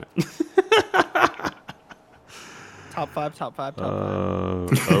 cosine. Top five. Oh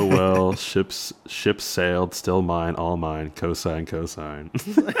well, ships sailed, still mine, all mine. Cosine, cosine.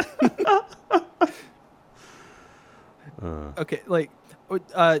 Okay, like,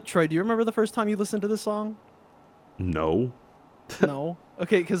 Troy, do you remember the first time you listened to this song? No. No.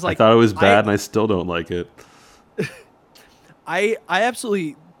 Okay, because like I thought it was bad, and I still don't like it. I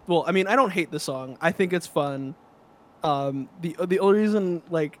absolutely. Well, I mean, I don't hate the song. I think it's fun. The only reason,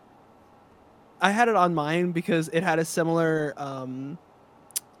 like, I had it on mine because it had a similar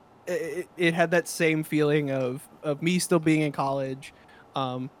it had that same feeling of me still being in college,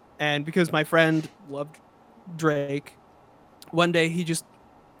 and because my friend loved Drake, one day he just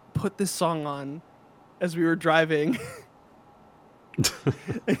put this song on as we were driving.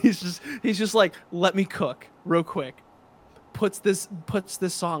 And he's just like, let me cook real quick, puts this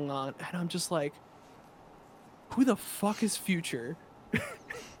song on, and I'm just like, who the fuck is Future?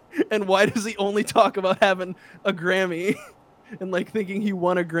 And why does he only talk about having a Grammy and like thinking he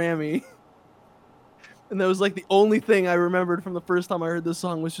won a Grammy? And that was like the only thing I remembered from the first time I heard this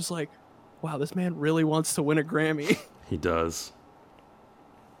song, was just like, wow, this man really wants to win a Grammy. He does.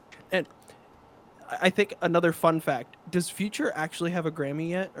 And I think another fun fact, does Future actually have a Grammy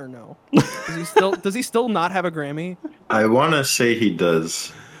yet or no? Does he still not have a Grammy? I want to say he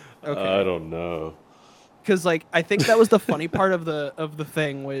does. Okay. I don't know. Because like I think that was the funny part of the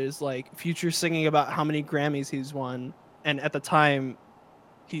thing, was like Future singing about how many Grammys he's won, and at the time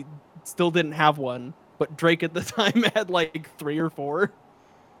he still didn't have one, but Drake at the time had like 3 or 4.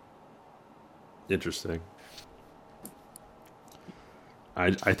 Interesting.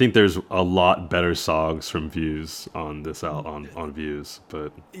 I think there's a lot better songs from Views on this on Views,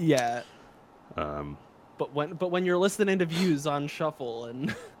 but yeah. But when you're listening to Views on shuffle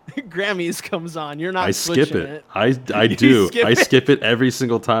and Grammys comes on, you're not. I skip it. I do. I skip it every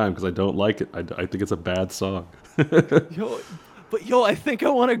single time because I don't like it. I think it's a bad song. Yo, I think I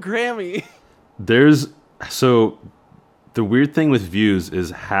want a Grammy. So the weird thing with Views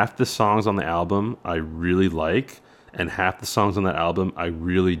is half the songs on the album I really like, and half the songs on that album I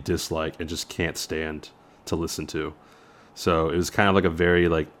really dislike and just can't stand to listen to. So it was kind of like a very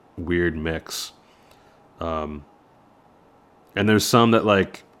like weird mix. And there's some that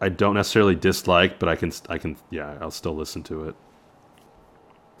like I don't necessarily dislike, but I can I'll still listen to it.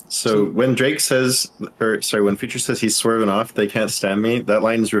 So when Drake says, when Future says he's swerving off, they can't stand me, that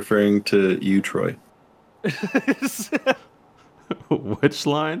line is referring to you, Troy. Which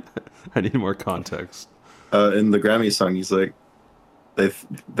line? I need more context. In the Grammy song, he's like,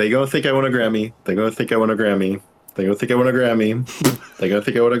 they gonna think I want a Grammy. They gonna think I want a Grammy. They gonna think I want a Grammy. They gonna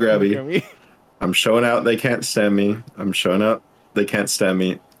think I want a Grammy. I'm showing out, they can't stand me. I'm showing out, they can't stand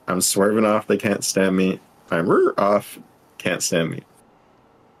me. I'm swerving off, they can't stand me. I'm off, can't stand me.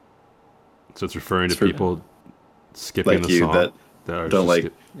 So it's referring to people skipping like the you song that don't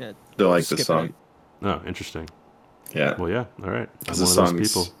like the skip song. it. Oh, interesting. Yeah. Well, yeah. All right. I'm The one of those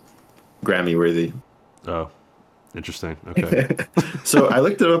song's people. Grammy worthy. Oh, interesting. Okay. So I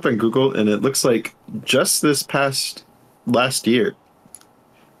looked it up on Google, and it looks like just this past last year,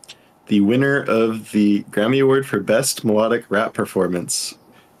 The winner of the Grammy Award for Best Melodic Rap Performance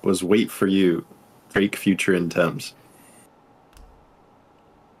was Wait For You, Drake, Future, and Thames.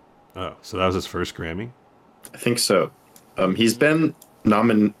 Oh, so that was his first Grammy? I think so. He's been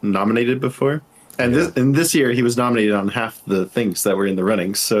nominated before. And this year, he was nominated on half the things that were in the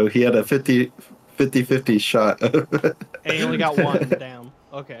running. So he had a 50-50 shot. And he only got one down.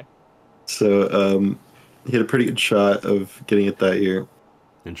 Okay. So he had a pretty good shot of getting it that year.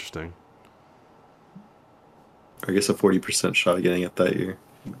 Interesting. I guess a 40% shot of getting it that year.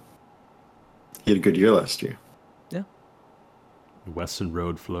 He had a good year last year. Yeah. Western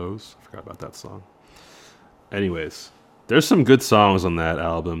Road Flows. I forgot about that song. Anyways, there's some good songs on that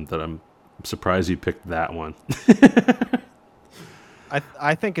album that I'm surprised you picked that one.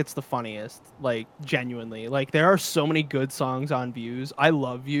 I think it's the funniest, like, genuinely. Like, there are so many good songs on Views. I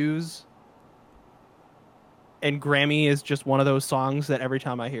love Views. And Grammy is just one of those songs that every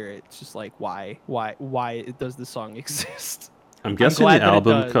time I hear it, it's just like, why does this song exist? I'm guessing the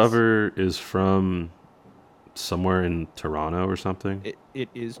album cover is from somewhere in Toronto or something. It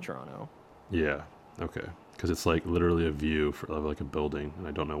is Toronto. Yeah. Okay. Because it's like literally a view of like a building, and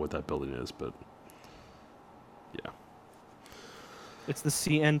I don't know what that building is, but yeah. It's the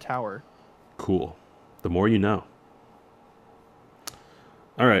CN Tower. Cool. The more you know.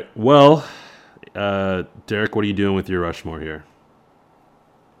 All right. Well, Derek, what are you doing with your Rushmore here?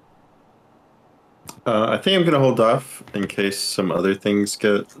 I think I'm going to hold off in case some other things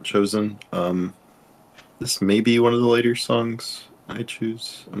get chosen. This may be one of the later songs I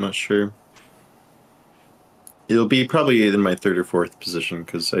choose. I'm not sure. It'll be probably in my third or fourth position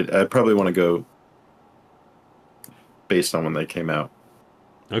because I probably want to go based on when they came out.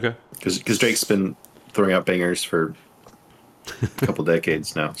 Okay. Because Drake's been throwing out bangers for a couple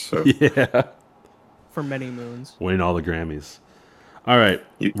decades now. So yeah. For many moons. Winning all the Grammys. All right.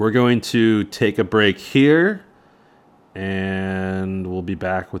 We're going to take a break here, and we'll be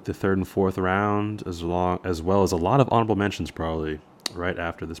back with the third and fourth round as well as a lot of honorable mentions probably right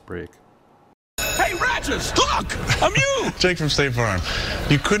after this break. Hey, Ratchets, look! I'm you! Jake from State Farm.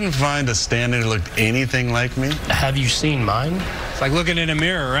 You couldn't find a stand-in who looked anything like me? Have you seen mine? It's like looking in a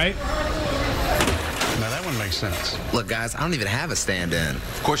mirror, right? Now, that one makes sense. Look, guys, I don't even have a stand-in.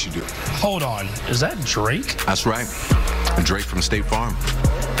 Of course you do. Hold on. Is that Drake? That's right. Drake from State Farm.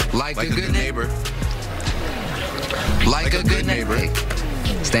 Like a good neighbor. Like a good neighbor.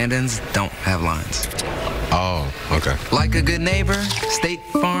 Stand-ins don't have lines. Oh, okay. Like a good neighbor, State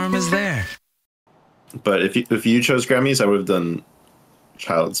Farm is there. But if you chose Grammys, I would have done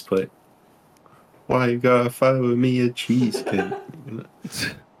Child's Play. Why you gotta fight with me a cheesecake?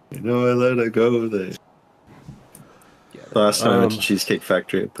 You know I let her go there. Yeah, last time I went to Cheesecake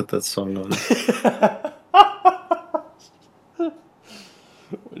Factory, I put that song on.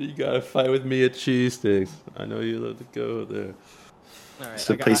 What do you gotta fight with me at cheesesteaks? I know you let it go there. Right, it's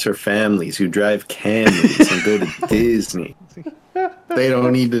a place for families who drive Camrys and go to Disney. They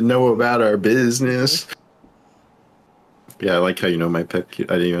don't need to know about our business. Yeah, I like how you know my pick.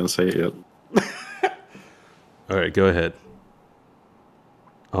 I didn't even say it yet. All right, go ahead.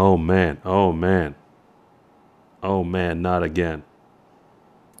 Oh man, oh man. Oh man, not again.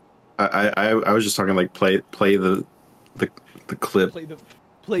 I was just talking like play the clip.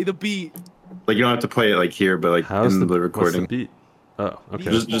 Play the beat. Like you don't have to play it like here, but like how's in the recording. What's the beat? Oh, okay.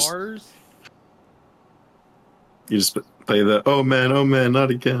 Just you just play the oh man,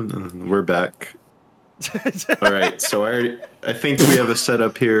 not again, and we're back. All right, so I think we have a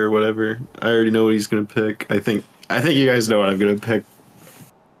setup here. Whatever. I already know what he's gonna pick. I think you guys know what I'm gonna pick.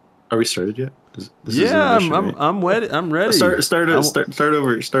 Are we started yet? Yeah, I'm ready. I'm ready. Start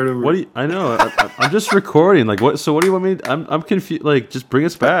over. What do you? I know. I'm just recording. Like what? So what do you want me? I'm confused. Like just bring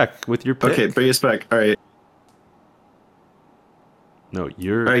us back with your pick. Okay, bring us back. All right. No,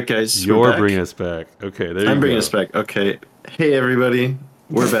 you're. All right, guys. You're bringing us back. Okay, there you go. I'm bringing us back. Okay. Hey, everybody.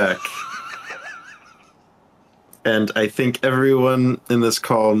 We're back. And I think everyone in this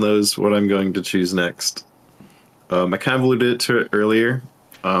call knows what I'm going to choose next. I kind of alluded to it earlier.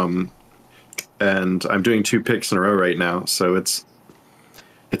 And I'm doing 2 picks in a row right now, so it's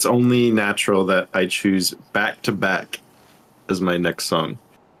only natural that I choose back to back as my next song.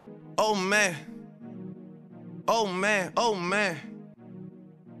 Oh man. Oh man. Oh man.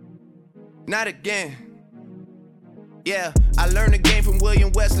 Not again. Yeah, I learned the game from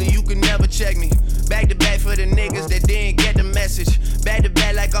William Wesley. You can never check me. Back to back for the niggas that didn't get the message. Back to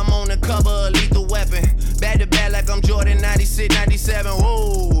back like I'm on the cover of Lethal Weapon. Back to back like I'm Jordan 96, 97.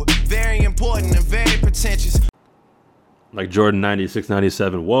 Whoa, very important and very pretentious. Like Jordan 96,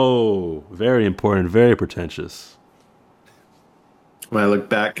 97. Whoa, very important, very pretentious. When I look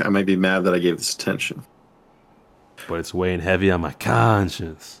back, I might be mad that I gave this attention. But it's weighing heavy on my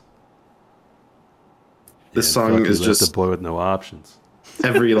conscience. This And song fuck you is left just a boy with no options.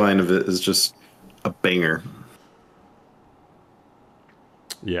 every line of it is just a banger.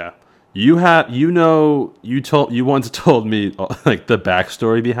 Yeah. You once told me like the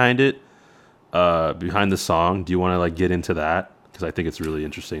backstory behind it, behind the song. Do you want to like get into that? Because I think it's really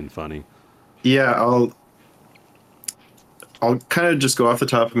interesting and funny. Yeah, I'll kind of just go off the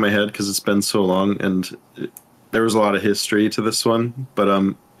top of my head because it's been so long and there was a lot of history to this one. But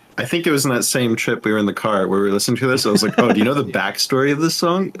I think it was in that same trip we were in the car where we were listening to this. I was like, oh, do you know the backstory of this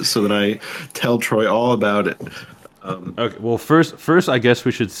song? So then I tell Troy all about it. Okay, well, first, I guess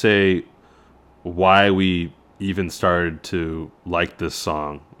we should say why we even started to like this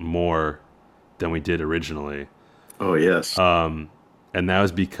song more than we did originally. Oh, yes. And that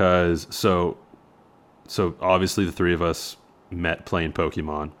was because so obviously the three of us met playing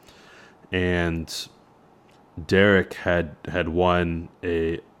Pokemon, and Derek had won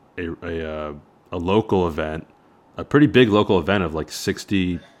a local event, a pretty big local event of like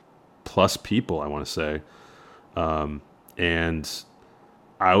 60 plus people, I want to say. And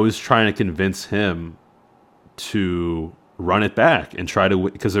I was trying to convince him to run it back and try to,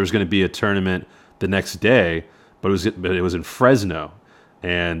 because there was going to be a tournament the next day, but it was in Fresno,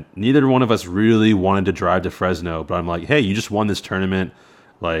 and neither one of us really wanted to drive to Fresno. But I'm like, hey, you just won this tournament,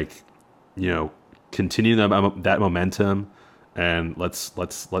 like, continue that momentum, and let's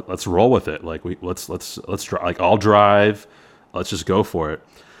roll with it. Like let's drive. Like I'll drive. Let's just go for it.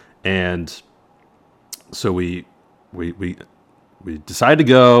 And so we decided to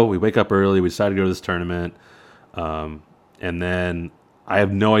go. We wake up early. We decided to go to this tournament, and then I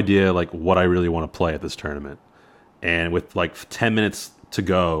have no idea like what I really want to play at this tournament. And with like 10 minutes to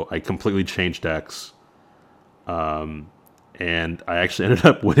go, I completely changed decks, and I actually ended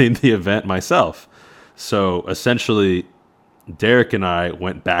up winning the event myself. So essentially, Derek and I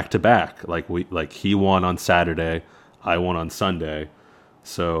went back to back. Like he won on Saturday, I won on Sunday.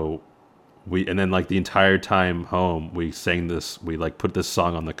 So and then like the entire time home, we sang this. We like put this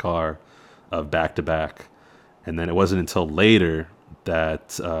song on the car, of back to back, and then it wasn't until later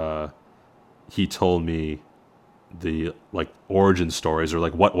that he told me the like origin stories, or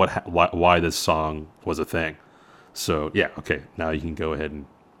like why this song was a thing. So yeah, okay, now you can go ahead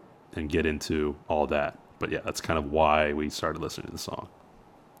and get into all that. But yeah, that's kind of why we started listening to the song.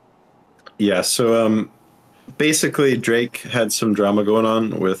 Yeah, so basically Drake had some drama going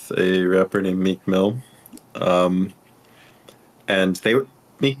on with a rapper named Meek Mill. And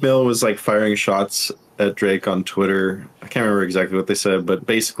Meek Mill was like firing shots at Drake on Twitter. I can't remember exactly what they said, but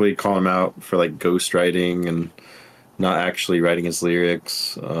basically calling him out for like ghostwriting and not actually writing his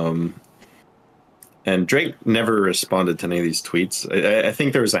lyrics. And Drake never responded to any of these tweets. I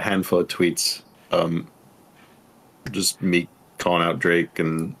think there was a handful of tweets, just me calling out Drake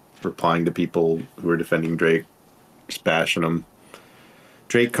and replying to people who were defending Drake, just bashing him.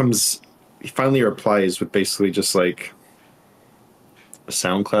 Drake he finally replies with basically just like a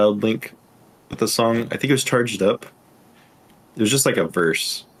SoundCloud link with the song. I think it was Charged Up. It was just like a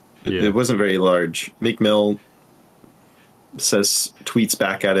verse. Yeah. It wasn't very large. Meek Mill tweets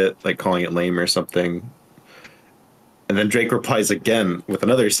back at it, like calling it lame or something. And then Drake replies again with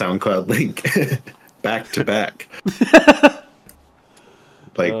another SoundCloud link, back to back.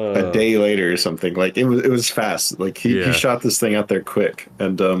 Like a day later or something. Like it was fast. Like he shot this thing out there quick.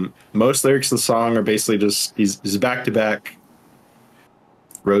 And most lyrics of the song are basically just he's back to back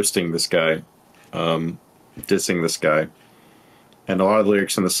roasting this guy, dissing this guy. And a lot of the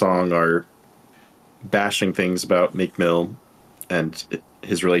lyrics in the song are bashing things about Meek Mill and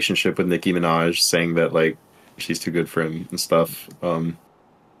his relationship with Nicki Minaj, saying that like she's too good for him and stuff.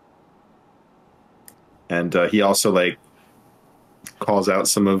 And he also like calls out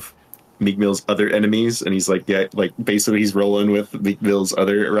some of Meek Mill's other enemies, and he's like, yeah, like basically he's rolling with Meek Mill's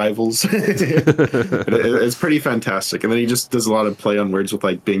other rivals. It's pretty fantastic. And then he just does a lot of play on words with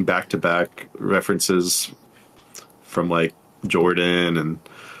like being back to back references from like Jordan and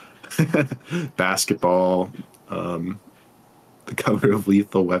basketball, the cover of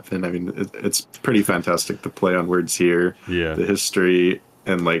Lethal Weapon. I mean, it's pretty fantastic, the play on words here, the history,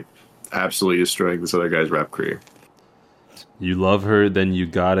 and like absolutely destroying this other guy's rap career. You love her, then you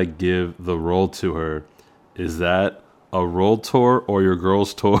gotta give the role to her. Is that a roll tour or your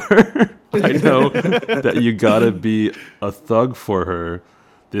girl's tour? I know that you gotta be a thug for her.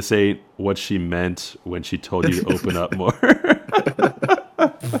 This ain't what she meant when she told you to open up more.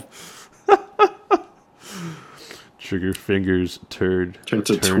 Trigger fingers turned to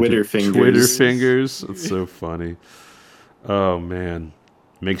Twitter fingers. Twitter fingers. That's so funny. Oh man,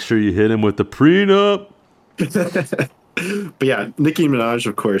 make sure you hit him with the prenup. But yeah, Nicki Minaj,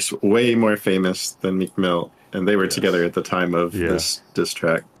 of course, way more famous than Meek Mill, and they were together at the time of this diss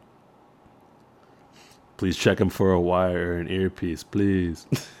track. Please check him for a wire and earpiece, please.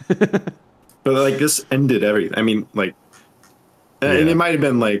 But like this ended everything. I mean, like, and it might have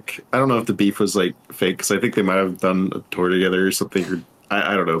been like, I don't know if the beef was like fake, because I think they might have done a tour together or something. Or,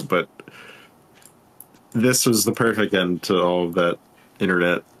 I don't know, but this was the perfect end to all of that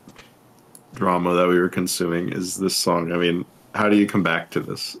internet drama that we were consuming. Is this song? I mean, how do you come back to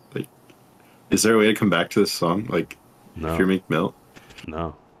this? Like, is there a way to come back to this song? Like, if you're Meek Mill?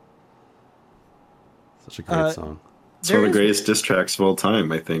 No. Such a great song. It's one of the greatest diss tracks of all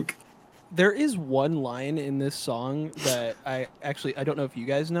time, I think. There is one line in this song that I don't know if you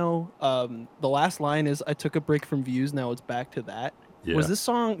guys know. The last line is, "I took a break from Views, now it's back to that." Yeah.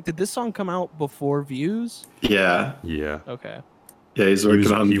 Did this song come out before Views? Yeah. Yeah. Okay. Yeah, he was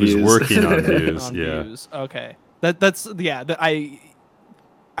working on Views. He was working on Views. On yeah. Views. Okay.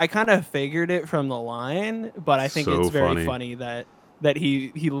 I kind of figured it from the line, but I think it's very funny that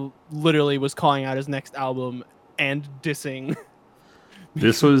he literally was calling out his next album and dissing.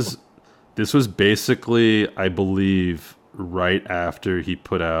 This was basically, I believe, right after he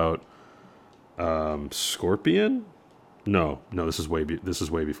put out Scorpion. No, this is way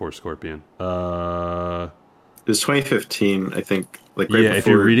before Scorpion. It was 2015, I think. Like right before if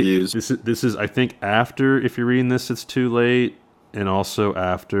you're reading Views. this is I think after. If you're reading this, it's too late, and also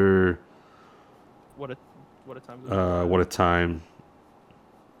after. What a time. What a time.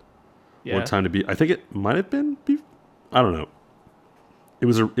 Yeah. What time to be? I think it might have been. I don't know. It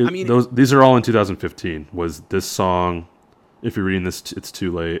was these are all in 2015. Was this song? If you're reading this, it's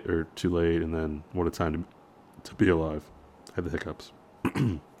too late, and then what a time to be alive. I had the hiccups,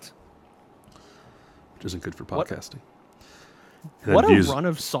 which isn't good for podcasting. What a run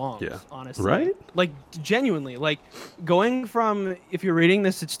of songs, honestly. Right? Like, genuinely, like, going from If You're Reading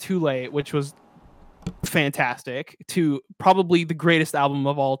This, It's Too Late, which was fantastic, to probably the greatest album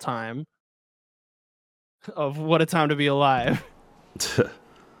of all time, of What a Time to Be Alive.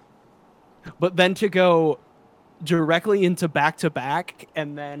 But then to go directly into back-to-back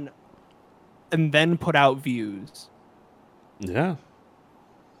and then put out Views. Yeah.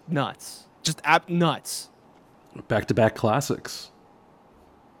 Nuts. Just nuts. Back-to-back classics.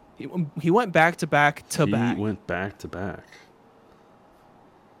 He went back-to-back to back. He went back-to-back.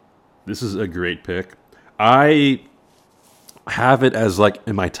 This is a great pick. I have it as like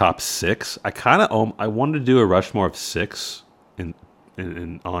in my top 6. I wanted to do a Rushmore of 6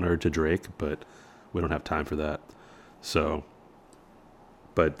 in honor to Drake, but we don't have time for that. So,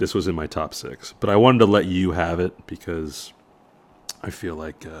 but this was in my top 6. But I wanted to let you have it because I feel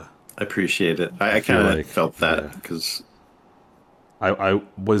like I appreciate it. I kind of felt that because I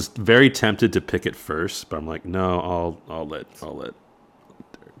was very tempted to pick it first, but I'm like, no, I'll let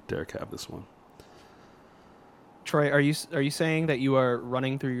Derek have this one. Troy, are you saying that you are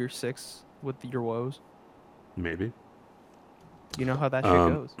running through your 6 with your woes? Maybe. You know how that shit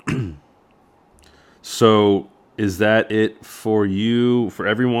goes. So, is that it for you, for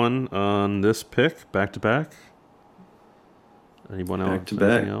everyone on this pick, back to back? Anyone else?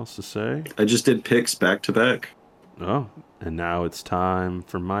 Anything else to say? I just did picks back to back. Oh, and now it's time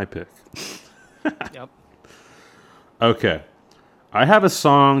for my pick. Yep. Okay. I have a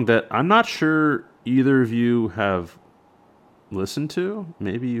song that I'm not sure either of you have listened to.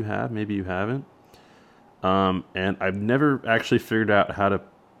 Maybe you have, maybe you haven't. And I've never actually figured out how to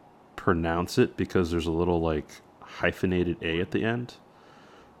pronounce it because there's a little like hyphenated A at the end.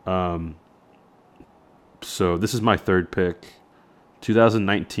 So this is my third pick.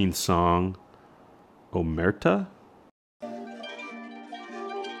 2019 song, Omerta.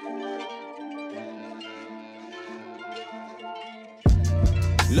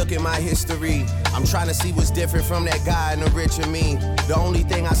 Look at my history. I'm trying to see what's different from that guy in the richer me. The only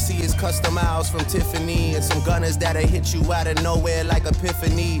thing I see is custom miles from Tiffany and some gunners that'll hit you out of nowhere like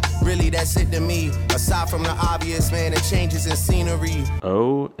epiphany. Really, that's it to me. Aside from the obvious, man, it changes in scenery.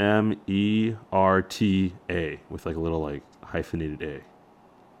 Omerta with like a little like hyphenated A.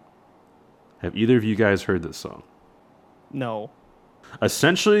 Have either of you guys heard this song? No.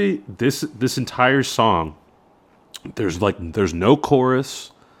 Essentially, this entire song, there's no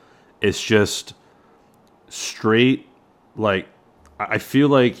chorus. It's just straight, like, I feel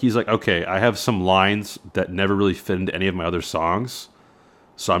like he's like, okay, I have some lines that never really fit into any of my other songs,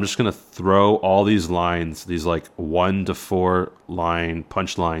 so I'm just going to throw all these lines, these like 1 to 4 line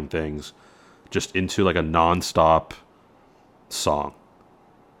punchline things, just into like a nonstop song.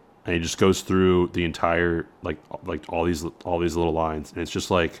 and he just goes through the entire like all these little lines, and it's just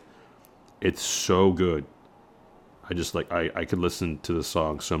like it's so good. I just like I could listen to the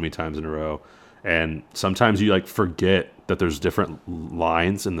song so many times in a row, and sometimes you like forget that there's different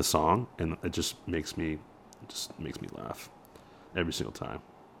lines in the song, and it just makes me laugh every single time.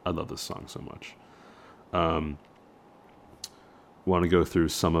 I love this song so much. Want to go through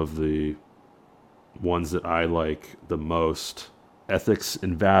some of the ones that I like the most. Ethics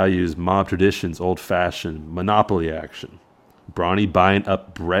and values, mob traditions, old-fashioned, monopoly action. Bronny buying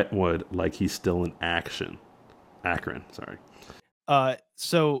up Brentwood like he's still in Akron, sorry.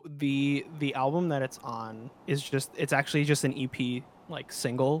 So the album that it's on is it's actually just an EP like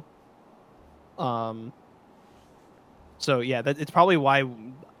single. So yeah, it's probably why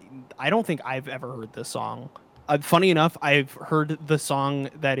I don't think I've ever heard this song. Funny enough, I've heard the song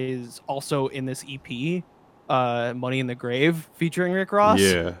that is also in this EP, "Money in the Grave" featuring Rick Ross.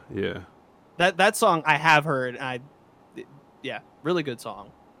 Yeah. That song I have heard. Yeah, really good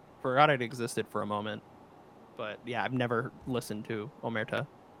song. Forgot it existed for a moment, but yeah, I've never listened to Omerta.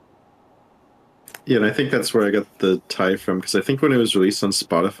 Yeah, and I think that's where I got the tie from, because I think when it was released on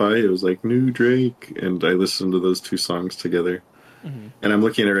Spotify, it was like New Drake, and I listened to those two songs together. Mm-hmm. And I'm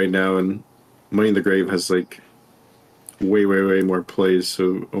looking at it right now, and Money in the Grave has like way more plays,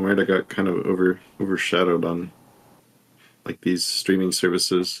 so Omerta got kind of overshadowed on like these streaming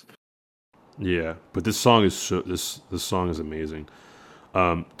services. Yeah, but this song is this song is amazing.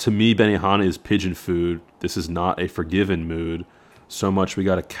 To me, Benihana is pigeon food. This is not a forgiven mood. So much we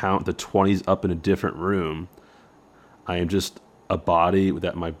gotta count the 20s up in a different room. I am just a body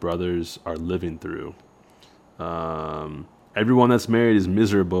that my brothers are living through. Everyone that's married is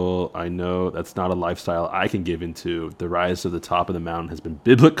miserable. I know that's not a lifestyle I can give into. The rise to the top of the mountain has been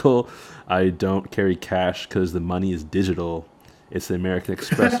biblical. I don't carry cash because the money is digital. It's the American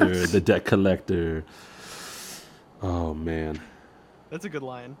Expresser, the debt collector. Oh, man. That's a good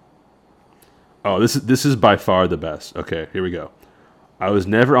line. Oh, this is by far the best. Okay, here we go. I was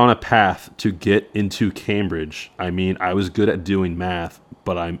never on a path to get into Cambridge. I mean, I was good at doing math,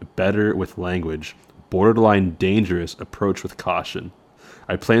 but I'm better with language. Borderline dangerous, approach with caution.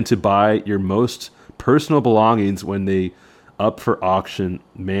 I plan to buy your most personal belongings when they up for auction.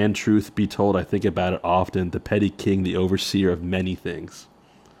 Man, truth be told, I think about it often. The petty king, the overseer of many things.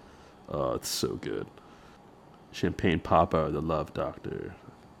 Oh, it's so good. Champagne Papa, the love doctor.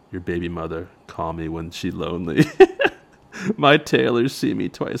 Your baby mother, call me when she lonely. My tailors see me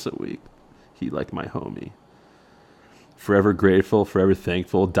twice a week. He like my homie. Forever grateful, forever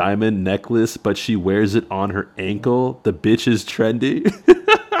thankful. Diamond necklace, but she wears it on her ankle. The bitch is trendy.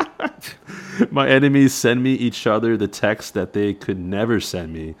 My enemies send me each other the text that they could never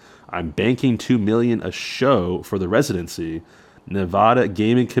send me. I'm banking $2 million a show for the residency. Nevada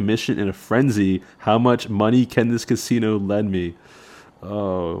Gaming Commission in a frenzy. How much money can this casino lend me?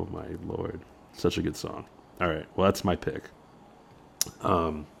 Oh my lord. Such a good song. All right, well that's my pick.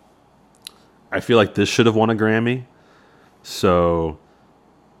 I feel like this should have won a Grammy. So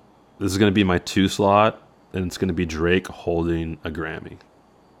this is going to be my 2 slot, and it's going to be Drake holding a Grammy.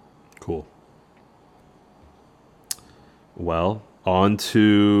 Cool. Well, on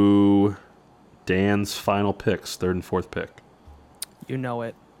to Dan's final picks, 3rd and 4th pick. You know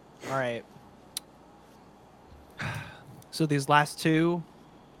it. All right. So these last 2,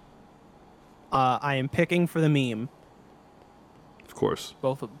 I am picking for the meme. Of course.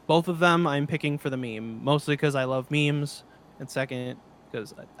 Both of them I'm picking for the meme, mostly because I love memes, and second,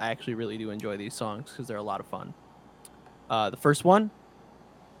 because I actually really do enjoy these songs because they're a lot of fun. The first one,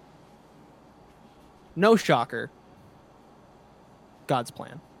 no shocker, God's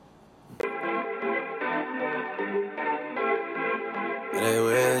Plan. They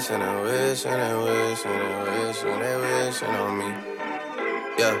wish and they wish and they wish and they wish and they wishing on me.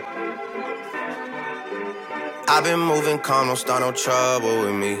 Yeah. I've been moving calm, don't start no trouble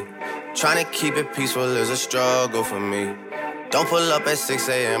with me. Trying to keep it peaceful is a struggle for me. Don't pull up at 6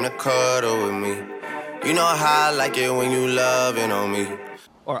 a.m. to cuddle with me. You know how I like it when you loving on me.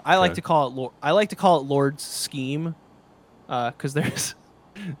 Or I like to call it Lord's scheme, because there's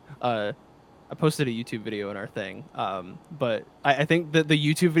I posted a YouTube video in our thing, but I think that the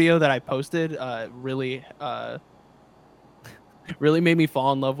YouTube video that I posted really made me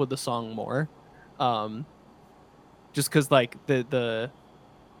fall in love with the song more, just because like it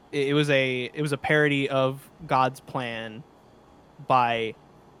was a parody of God's Plan by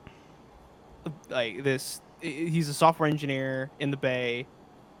like this. He's a software engineer in the Bay,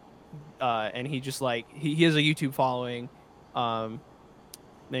 and he just like he has a YouTube following,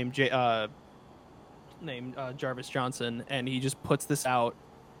 named Jarvis Johnson, and he just puts this out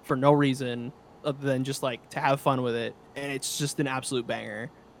for no reason other than just like to have fun with it, and it's just an absolute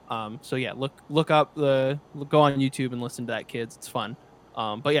banger. So yeah, go on YouTube and listen to that, kids. It's fun.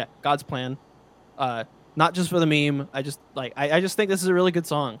 But yeah, God's Plan. Not just for the meme. I just think this is a really good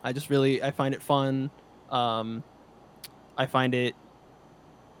song. I find it fun. I find it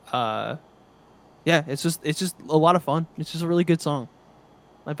it's just a lot of fun. It's just a really good song.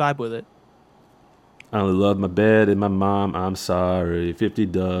 I vibe with it. I only love my bed and my mom. I'm sorry. 50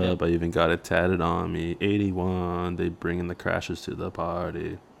 dub. I even got it tatted on me. 81. They bringing the crashes to the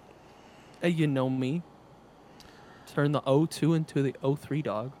party. Hey, you know me. Turn the 02 into the 03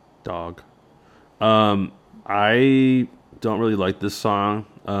 dog. I don't really like this song.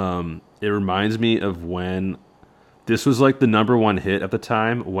 It reminds me of when this was like the number one hit at the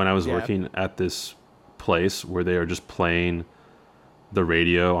time when I was working at this place where they were just playing the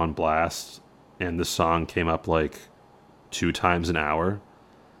radio on blast, and the song came up like 2 times an hour.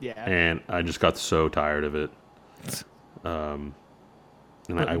 Yeah. And I just got so tired of it. And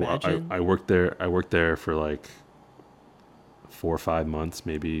I worked there. I worked there for like 4 or 5 months,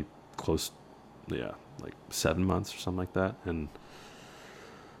 maybe like 7 months or something like that. And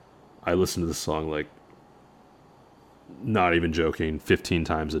I listened to this song like, not even joking, 15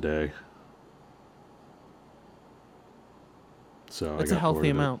 times a day. So that's a healthy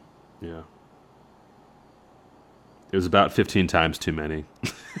amount. Yeah. It was about 15 times too many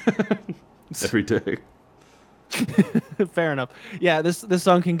every day. Fair enough. Yeah, this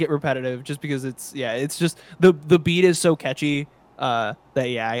song can get repetitive just because it's just the beat is so catchy that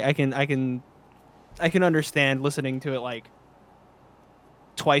I can understand listening to it like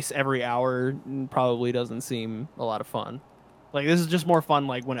twice every hour. Probably doesn't seem a lot of fun. Like this is just more fun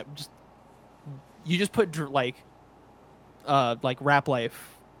like when you just put like Rap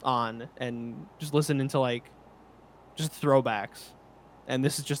Life on and just listen into like just throwbacks, and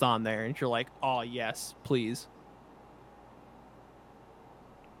this is just on there and you're like, oh yes, please.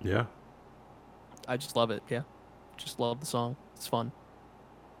 Yeah, I just love it. Yeah, just love the song. It's fun.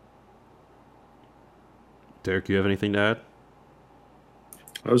 Derek, you have anything to add?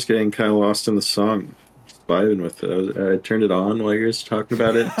 I was getting kind of lost in the song, just vibing with it. I turned it on while you guys were talking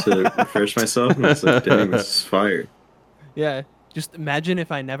about it to refresh myself, and I was like, dang, this is fire. Yeah, just imagine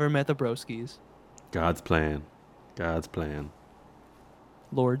if I never met the Broskis. God's plan. God's plan.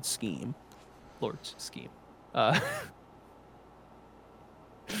 Lord's scheme.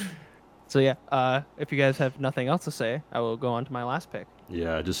 So yeah, if you guys have nothing else to say, I will go on to my last pick.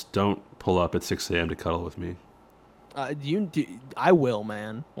 Yeah, just don't pull up at 6 a.m. to cuddle with me. I will,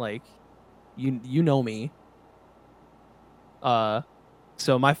 man. Like, you know me.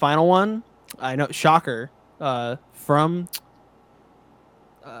 So my final one, I know, shocker, from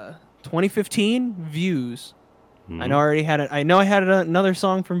 2015, Views. I know I already had it. I know I had another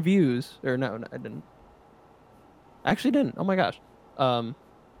song from Views, or no, I didn't. I actually didn't. Oh my gosh.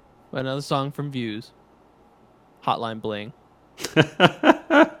 Another song from Views. Hotline Bling.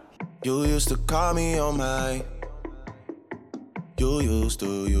 You used to call me on my. You used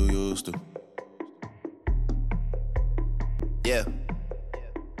to. Yeah.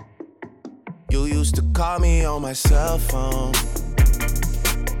 You used to call me on my cell phone.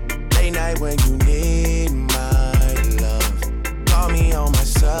 Late night when you need my love. Call me on my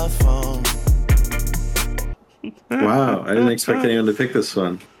cell phone. Wow, I didn't expect anyone to pick this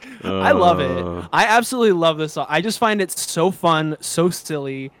one. I love it. I absolutely love this song. I just find it so fun, so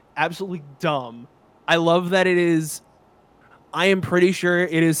silly, absolutely dumb. I love that it is. I am pretty sure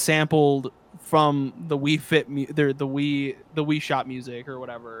it is sampled from the Wii Fit, the Wii Shop music or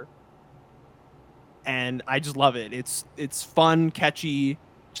whatever. And I just love it. It's fun, catchy.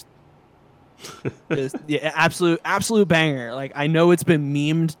 Absolute banger. Like, I know it's been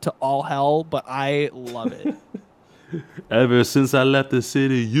memed to all hell, but I love it. Ever since I left the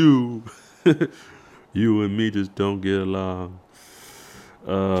city, you and me just don't get along.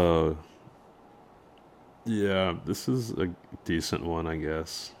 Yeah, this is a decent one, I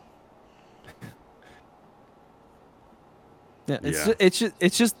guess. It's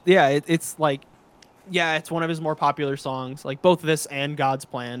like, yeah, it's one of his more popular songs. Like both this and God's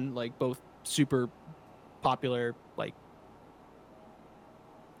Plan, like both super popular. Like,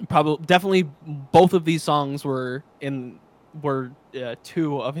 definitely both of these songs were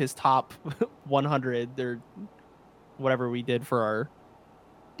two of his top 100 or whatever we did for our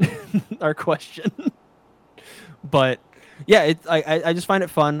our question. But yeah, I just find it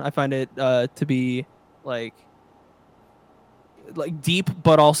fun. I find it to be like deep,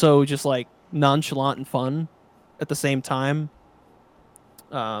 but also just like nonchalant and fun at the same time.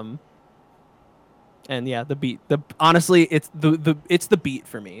 And yeah, the beat. Honestly, it's the beat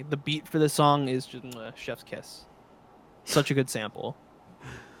for me. The beat for this song is just chef's kiss. Such a good sample.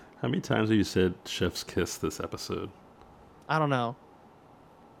 How many times have you said chef's kiss this episode? I don't know.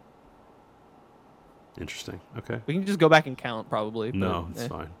 Interesting. Okay. We can just go back and count, probably. No, it's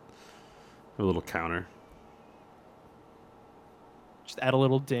fine. A little counter. Just add a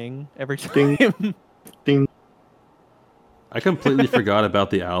little ding every time. Ding. Ding. I completely forgot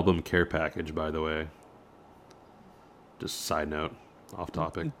about the album care package, by the way. Just side note, off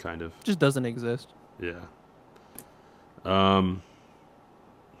topic, kind of. Just doesn't exist. Yeah.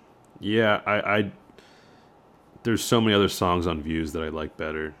 Yeah, I there's so many other songs on Views that I like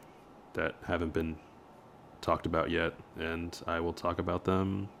better that haven't been talked about yet, and I will talk about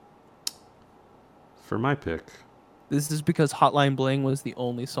them for my pick. This is because Hotline Bling was the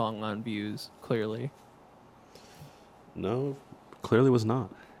only song on Views, clearly. No, clearly was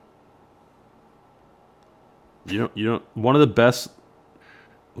not. You don't one of the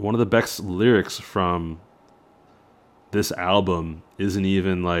best lyrics from this album isn't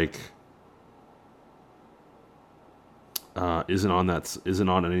even like isn't on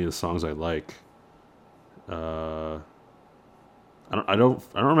any of the songs I like. I don't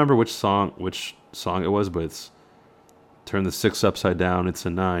remember which song it was, but it's turn the 6 upside down, it's a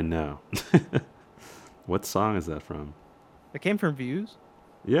 9 now. What song is that from? It came from Views?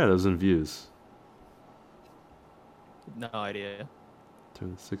 Yeah, that was in Views. No idea.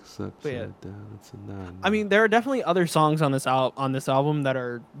 Turn the 6 upside down, it's a 9. I mean, there are definitely other songs on this album that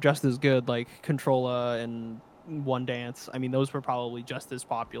are just as good, like Controlla and One Dance. I mean, those were probably just as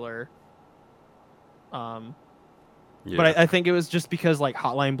popular. Yeah. But I think it was just because like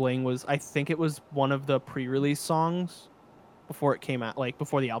Hotline Bling was, I think it was one of the pre-release songs before it came out, like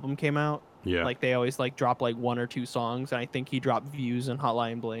before the album came out. Yeah. Like they always like drop like 1 or 2 songs, and I think he dropped Views and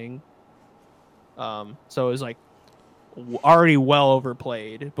Hotline Bling. So it was like already well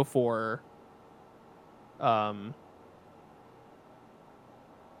overplayed before.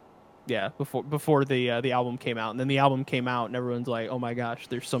 Before the album came out, and then the album came out, and everyone's like, "Oh my gosh,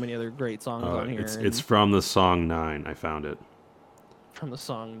 there's so many other great songs on here." It's from the song 9. I found it. From the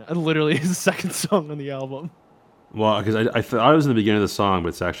song, literally is the second song on the album. Well, because I thought it was in the beginning of the song, but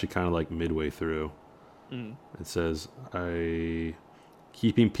it's actually kind of like midway through. It says,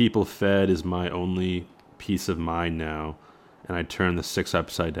 keeping people fed is my only peace of mind now, and I turn the 6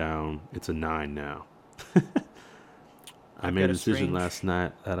 upside down, it's a 9 now. I made a decision last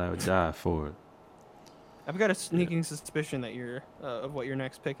night that I would die for it. I've got a sneaking suspicion that you're of what your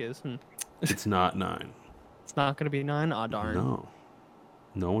next pick is. It's not 9. It's not going to be 9? Aw, darn. No.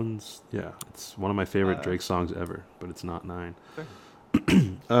 No one's... Yeah, it's one of my favorite Drake songs ever, but it's not 9. Sure.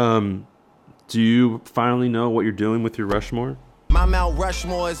 Do you finally know what you're doing with your Rushmore? My Mount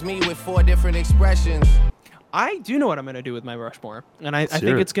Rushmore is me with 4 different expressions. I do know what I'm going to do with my Rushmore, and I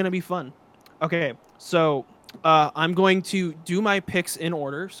think it's going to be fun. Okay, so I'm going to do my picks in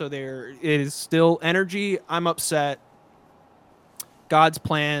order. So there it is still Energy, I'm Upset, God's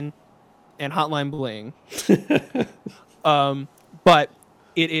Plan, and Hotline Bling. But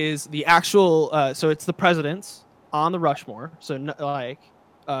it is the actual, so it's the presidents on the Rushmore. So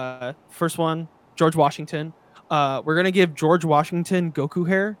first one, George Washington. We're going to give George Washington Goku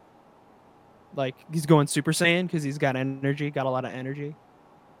hair. Like, he's going Super Saiyan because he's got a lot of energy.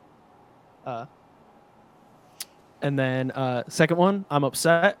 And then second one, I'm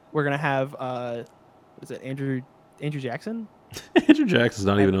Upset. We're going to have, what is it, Andrew Jackson? Andrew Jackson's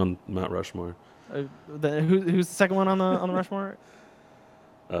not even on Mount Rushmore. Who's the second one on the Rushmore?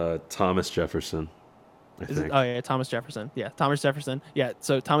 Thomas Jefferson. Thomas Jefferson. Yeah, Thomas Jefferson. Yeah,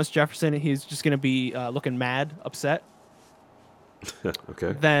 so Thomas Jefferson, he's just going to be looking mad, upset.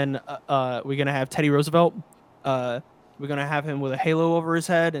 Okay. Then we're going to have Teddy Roosevelt. We're going to have him with a halo over his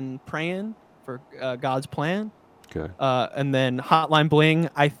head and praying for God's plan. Okay. And then Hotline Bling.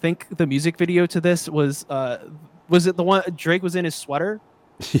 I think the music video to this was it the one Drake was in his sweater?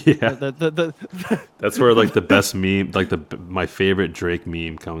 Yeah. That's where like the best meme, like my favorite Drake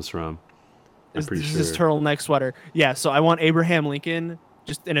meme comes from. I'm pretty sure. His turtleneck sweater. Yeah, so I want Abraham Lincoln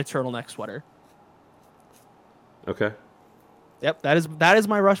just in a turtleneck sweater. Okay. Yep, that is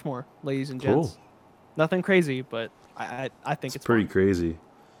my Rushmore, ladies and gents. Cool. Nothing crazy, but I think it's pretty fun. Crazy.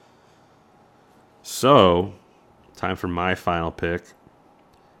 So, time for my final pick.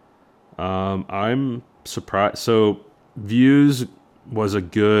 I'm surprised. So, Views was a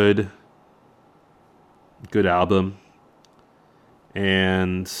good album,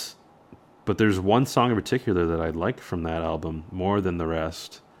 but there's one song in particular that I like from that album more than the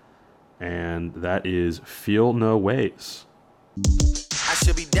rest, and that is "Feel No Ways." I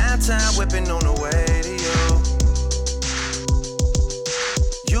should be downtown whipping on the way to you.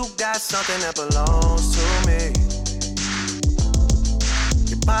 You got something that belongs to me.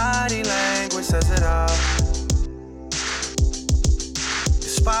 Your body language says it all.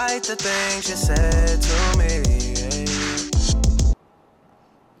 Despite the things you said to me.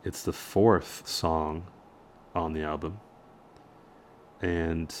 It's the 4th song on the album.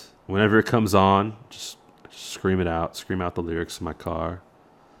 And whenever it comes on, just scream it out. Scream out the lyrics in my car.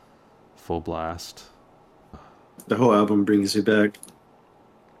 Full blast. The whole album brings you back.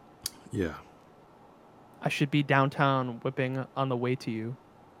 Yeah. I should be downtown whipping on the way to you.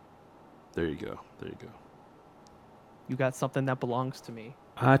 There you go. There you go. You got something that belongs to me.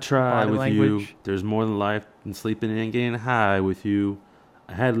 I try Body with language. you. There's more than life than sleeping and getting high with you.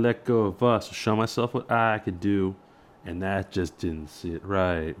 I had to let go of us to show myself what I could do. And that just didn't sit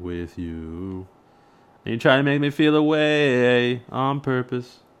right with you. And you try to make me feel away on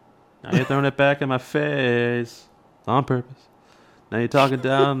purpose. Now you're throwing it back in my face on purpose. Now you're talking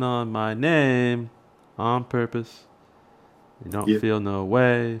down on my name on purpose. You don't feel no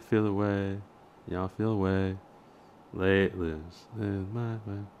way, feel the way. You don't feel away. Late lives in my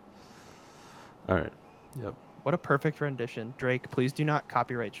way. All right. Yep. What a perfect rendition. Drake, please do not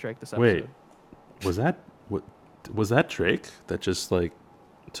copyright strike this episode. Wait. Was that Drake that just like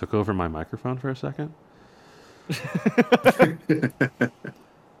took over my microphone for a second?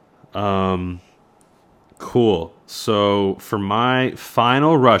 Cool. So for my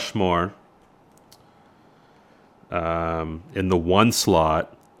final Rushmore, in the 1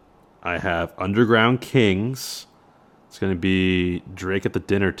 slot, I have Underground Kings. It's going to be Drake at the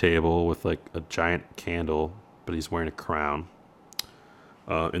dinner table with like a giant candle, but he's wearing a crown.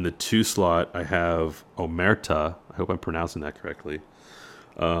 In the 2 slot, I have Omerta. I hope I'm pronouncing that correctly.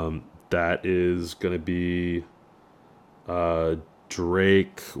 That is going to be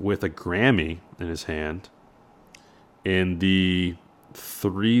Drake with a Grammy in his hand. In the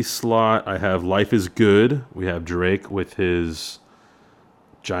 3 slot, I have Life is Good. We have Drake with his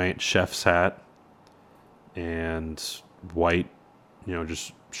giant chef's hat and white,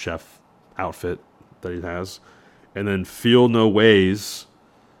 just chef outfit that he has. And then Feel No Ways,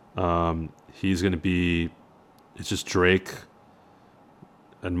 he's going to be, it's just Drake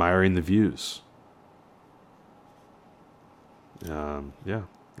admiring the views. Yeah,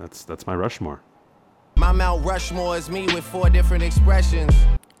 that's my Rushmore. My Mount Rushmore is me with 4 different expressions.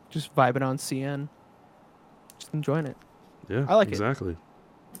 Just vibing on CN. Just enjoying it. Yeah, I like exactly. it.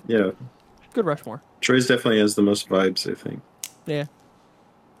 Yeah. Good Rushmore. Troy's definitely has the most vibes, I think. Yeah.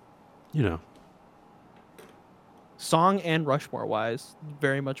 Song and Rushmore wise,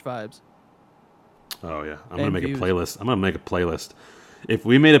 very much vibes. Oh yeah, I'm gonna make a playlist. If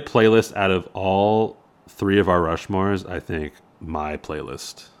we made a playlist out of all 3 of our Rushmores, I think my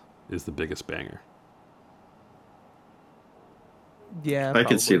playlist is the biggest banger. Yeah, I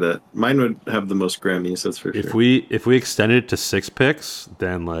could see that. Mine would have the most Grammys, that's for sure. If we extended it to 6 picks,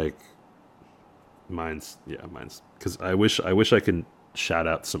 then like mine's because I wish I could shout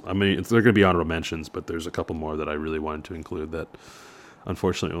out some. I mean, they're gonna be honorable mentions, but there's a couple more that I really wanted to include that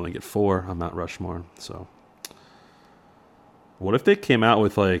unfortunately only get 4 on Mount Rushmore. So what if they came out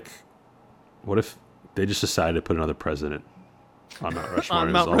with what if they just decided to put another president on Mount Rushmore?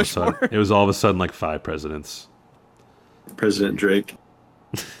 On Mount Rushmore. It was all of a sudden like 5 presidents. President Drake.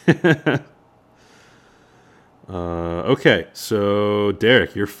 Okay, so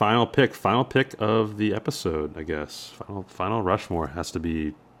Derek, your final pick of the episode, I guess. Final Rushmore has to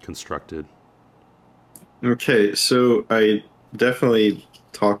be constructed. Okay, so I definitely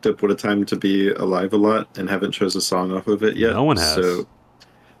talked up What a Time to Be Alive a lot and haven't chose a song off of it yet. No one has. So,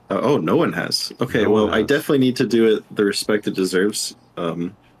 no one has. Okay, well, I definitely need to do it the respect it deserves.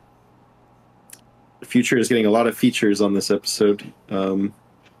 Future is getting a lot of features on this episode.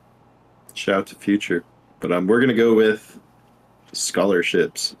 Shout out to Future. But we're going to go with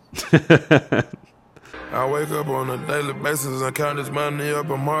Scholarships. I wake up on a daily basis and count this money up.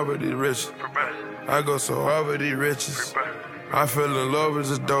 I'm Harvard rich. I go so hard with these riches. I fell in love with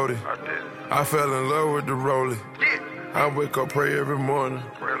this Doty. I fell in love with the Rollie. I wake up, pray every morning.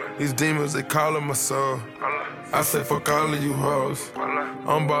 These demons, they calling my soul. I say, fuck all of you hoes.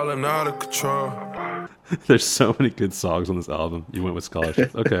 I'm balling out of control. There's so many good songs on this album. You went with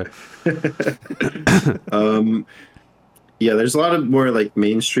Scholarships. Okay. Yeah, there's a lot of more like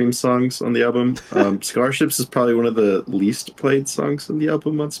mainstream songs on the album. Scholarships is probably one of the least played songs on the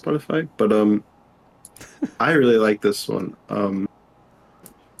album on Spotify, but I really like this one.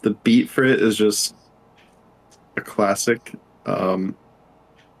 The beat for it is just a classic. One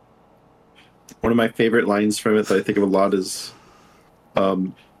of my favorite lines from it that I think of a lot is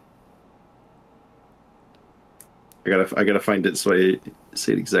I gotta find it so I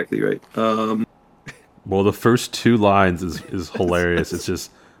say it exactly right. Well, the first two lines is hilarious. It's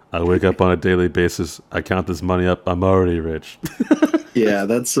just, I wake up on a daily basis. I count this money up. I'm already rich. Yeah,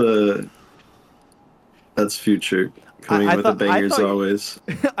 that's Future coming with the bangers always.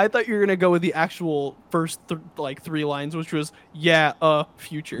 I thought you were gonna go with the actual first three lines, which was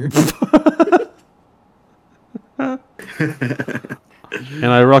Future. And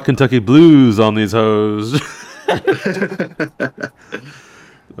I rock Kentucky blues on these hoes.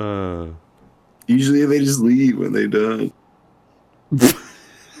 Usually they just leave when they done.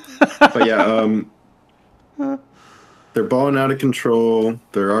 But yeah, they're balling out of control.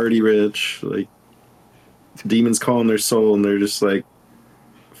 They're already rich. Like, demons calling their soul, and they're just like,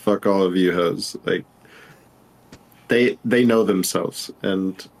 "Fuck all of you hoes." Like, they know themselves,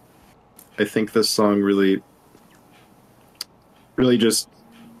 and I think this song really just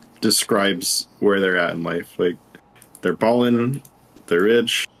describes where they're at in life. Like, they're balling, they're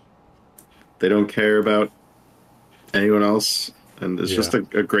rich, they don't care about anyone else, and it's just a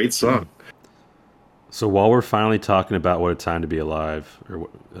great song. So while we're finally talking about What a Time to Be Alive, What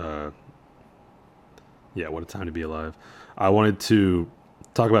a Time to Be Alive, I wanted to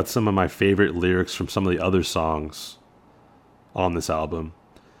talk about some of my favorite lyrics from some of the other songs on this album.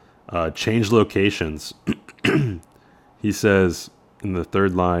 Change Locations. He says in the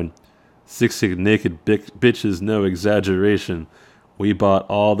third line, 60 naked bitches, no exaggeration. We bought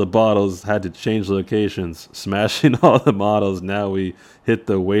all the bottles, had to change locations. Smashing all the models, now we hit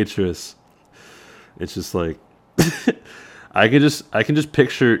the waitress. It's just like, I can just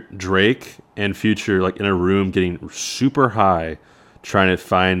picture Drake and Future like in a room getting super high, trying to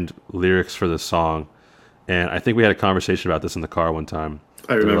find lyrics for the song. And I think we had a conversation about this in the car one time.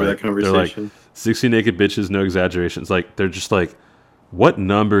 I remember that conversation. They're like, 60 naked bitches, no exaggerations. Like, they're just like, what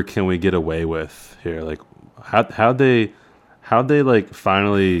number can we get away with here? Like, how'd they like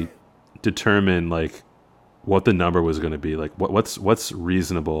finally determine like what the number was going to be? Like, what's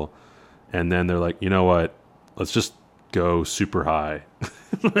reasonable? And then they're like, you know what? Let's just go super high.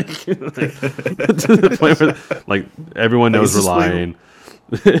 like to the point where like everyone knows we're lying.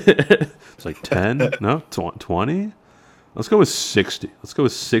 It's like 10? No, 20? Let's go with 60. Let's go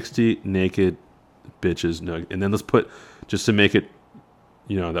with 60 naked bitches. No, and then let's put, just to make it,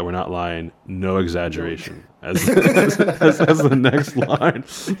 you know, that we're not lying, no exaggeration as the next line.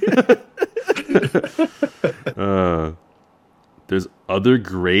 There's other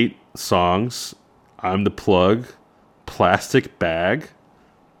great songs. I'm the Plug, Plastic Bag.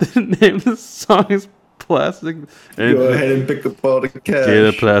 The name of the song is Plastic. And go ahead and pick up all the cash. Get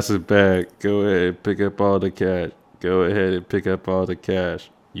a plastic bag. Go ahead and pick up all the cash. Go ahead and pick up all the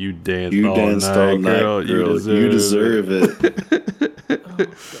cash. You danced all night, girl. You deserve it.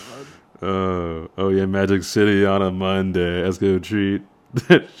 Oh yeah, Magic City on a Monday. Let's go treat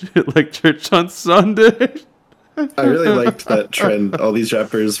that shit like church on Sunday. I really liked that trend. All these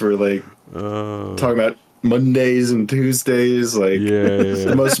rappers were like talking about Mondays and Tuesdays, like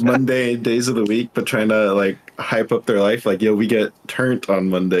the most mundane days of the week, but trying to like hype up their life. Like, yo, we get turned on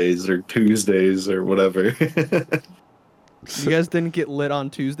Mondays or Tuesdays or whatever. You guys didn't get lit on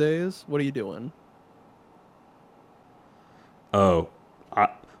Tuesdays? What are you doing? Oh,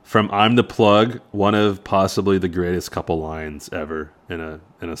 from I'm the Plug, one of possibly the greatest couple lines ever in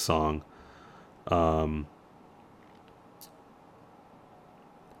a song.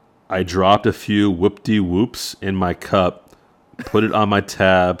 I dropped a few whoop-de-whoops in my cup, put it on my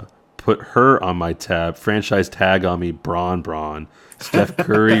tab, put her on my tab, franchise tag on me, Braun. Steph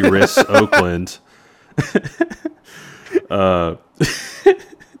Curry risks Oakland.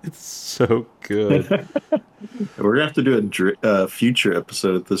 It's so good. We're gonna have to do a Future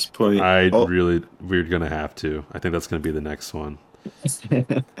episode at this point. We're gonna have to. I think that's gonna be the next one.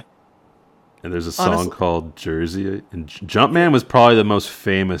 And there's a song called Jersey, and Jumpman was probably the most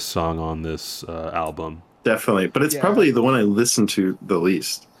famous song on this album. Definitely, but it's probably the one I listened to the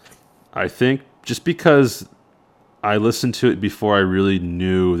least. I think just because I listened to it before I really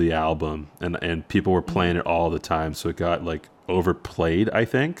knew the album, and people were playing it all the time, so it got like overplayed, I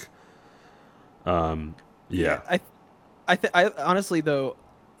think. Yeah. I honestly though,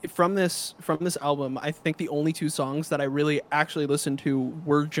 from this album, I think the only two songs that I really actually listened to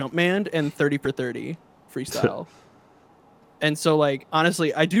were Jumpman and 30 for 30 Freestyle. And so, like,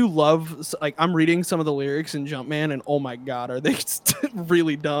 honestly, I do love, like, I'm reading some of the lyrics in Jumpman, and oh my god, are they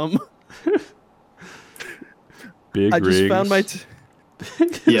really dumb? Big I just rigs. found my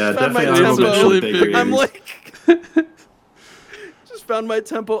yeah, definitely tempo. Big rigs. I'm like, just found my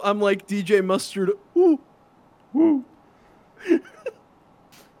tempo. I'm like DJ Mustard. Woo, woo.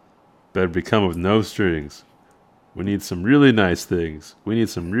 better become with no strings. We need some really nice things. We need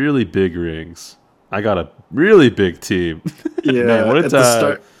some really big rings. I got a really big team. Yeah, Man, what a at the time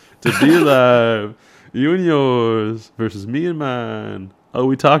start- to be alive. You and yours versus me and mine. Are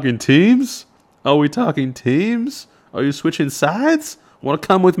we talking teams? Are we talking teams? Are you switching sides? Want to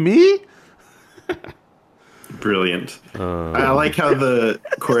come with me? Brilliant. I like how the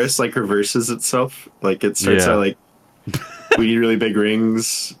chorus like reverses itself. Like it starts out like, we need really big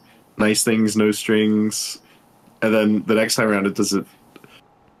rings, nice things, no strings, and then the next time around it does it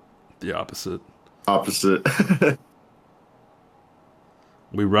the opposite. Opposite.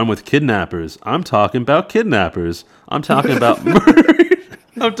 We run with kidnappers. I'm talking about kidnappers. I'm talking about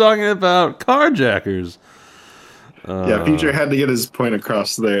I'm talking about carjackers. Yeah, Future had to get his point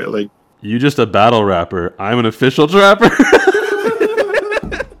across there. Like, you just a battle rapper. I'm an official trapper.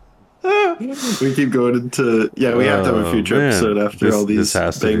 we keep going into we have to have a Future episode after all these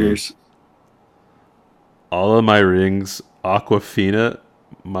bangers. All of my rings, Aquafina,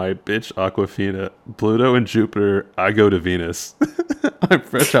 my bitch Aquafina, Pluto and Jupiter. I go to Venus. I'm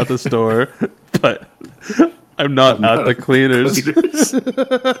fresh out the store, but I'm not at the cleaners.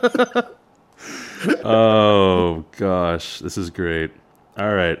 Oh gosh, this is great.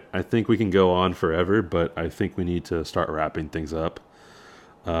 All right, I think we can go on forever, but I think we need to start wrapping things up.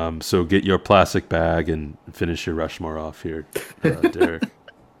 So get your plastic bag and finish your Rushmore off here, Derek.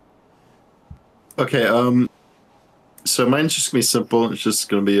 Okay, so mine's just gonna be simple. It's just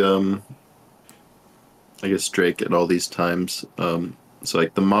gonna be I guess Drake at all these times. So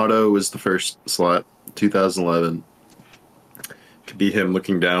like the motto was the first slot, 2011. Could be him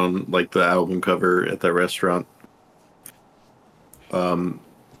looking down like the album cover at that restaurant.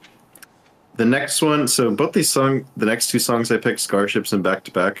 The next one, so both these the next two songs I picked, Scholarships and Back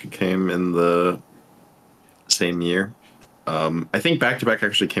to Back, came in the same year. I think Back to Back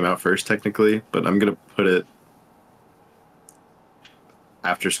actually came out first technically, but I'm gonna put it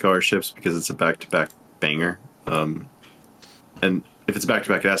after Scholarships because it's a back to back banger. And if it's back to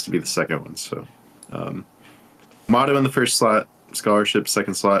back, it has to be the second one. So, motto in the first slot, Scholarships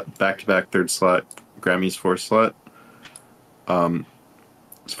second slot, back to back third slot, Grammys fourth slot.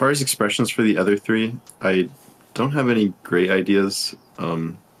 As far as expressions for the other three, I don't have any great ideas.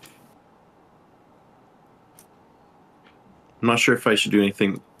 I'm not sure if I should do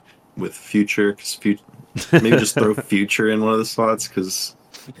anything with Future, because maybe just throw Future in one of the slots, because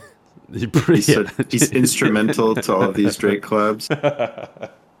he's instrumental to all of these Drake collabs.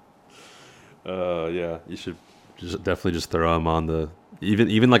 Yeah, you should definitely just throw him on the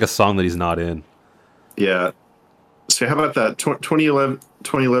even like a song that he's not in. Yeah. So how about that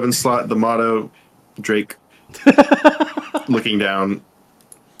 2011 slot? The motto, Drake looking down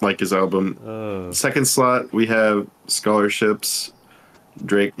like his album. Second slot we have Scholarships.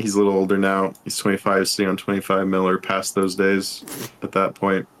 Drake, he's a little older now. He's 25, sitting on 25 mil or past those days at that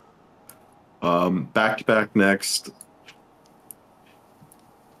point. Back to back next.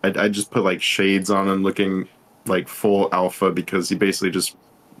 I just put like shades on him, looking like full alpha, because he basically just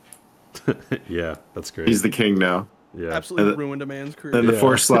yeah, that's great. He's the king now. Yeah, absolutely ruined a man's career. And the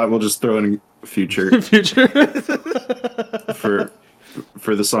fourth slot, we'll just throw in Future. Future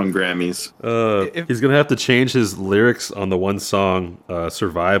for the song Grammys. He's gonna have to change his lyrics on the one song,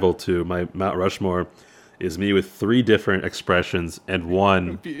 "Survival," to my Mount Rushmore is me with 3 different expressions and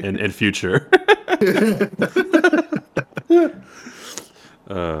one and Future.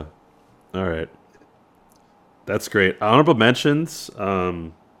 All right, that's great. Honorable mentions.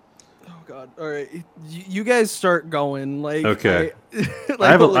 God! All right, you guys start going. Like, okay, like,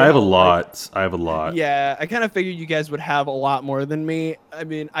 I have a lot. I have a lot. Yeah, I kind of figured you guys would have a lot more than me. I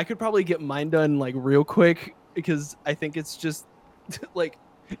mean, I could probably get mine done like real quick, because I think it's just like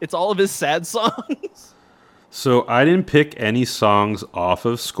it's all of his sad songs. So I didn't pick any songs off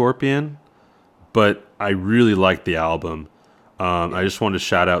of Scorpion, but I really liked the album. I just wanted to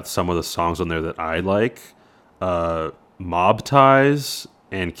shout out some of the songs on there that I like. Mob Ties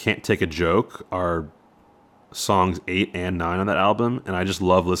and Can't Take a Joke are songs 8 and 9 on that album, and I just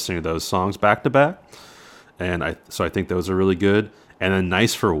love listening to those songs back to back. And I think those are really good. And then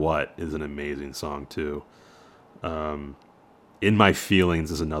Nice for What is an amazing song too. In My Feelings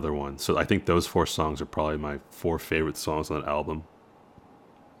is another one. So I think those 4 songs are probably my 4 favorite songs on that album.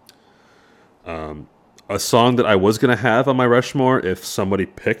 A song that I was going to have on my Rushmore if somebody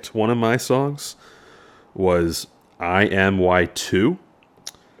picked one of my songs was I Am Y2,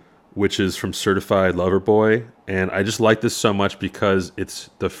 which is from Certified Lover Boy. And I just like this so much because it's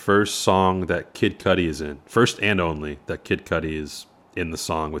the first song that Kid Cudi is in. First and only that Kid Cudi is in the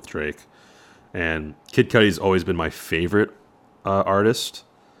song with Drake. And Kid Cudi's always been my favorite artist.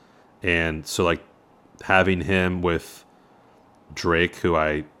 And so like having him with Drake, who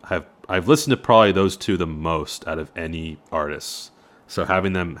I've listened to probably those two the most out of any artists. So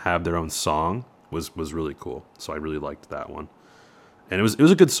having them have their own song was really cool. So I really liked that one. And it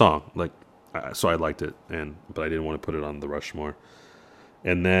was a good song. Like so I liked it, but I didn't want to put it on the Rushmore.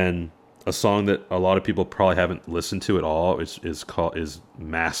 And then a song that a lot of people probably haven't listened to at all is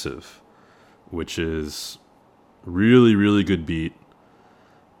Massive, which is really, really good beat.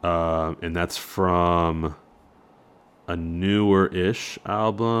 And that's from a newer-ish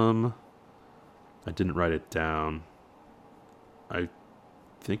album. I didn't write it down. I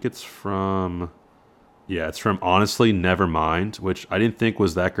think it's from Honestly Nevermind, which I didn't think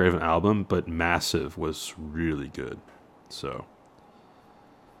was that great of an album, but Massive was really good. So,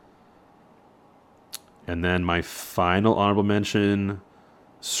 and then my final honorable mention,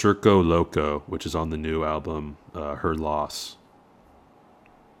 Circo Loco, which is on the new album, Her Loss.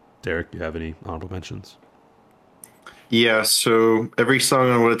 Derek, do you have any honorable mentions? Yeah, so every song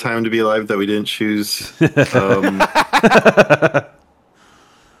on What a Time to Be Alive that we didn't choose.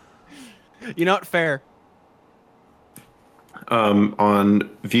 You know what? Fair. On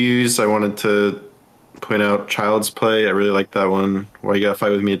Views, I wanted to point out Child's Play. I really like that one. Why You Gotta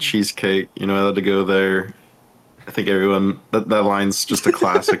Fight With Me at Cheesecake. You know, I had to go there. I think everyone, that line's just a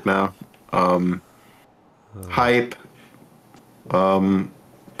classic now. Hype.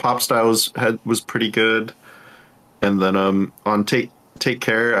 Pop Style was pretty good. And then on Take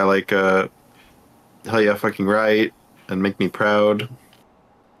Care, I like Hell Yeah Fucking Right and Make Me Proud.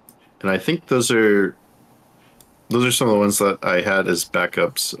 And I think those are some of the ones that I had as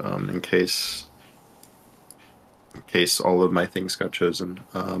backups in case all of my things got chosen.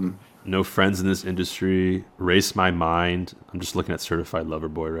 No Friends in This Industry, Race My Mind. I'm just looking at Certified Lover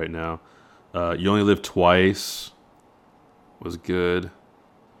Boy right now. You Only Live Twice was good.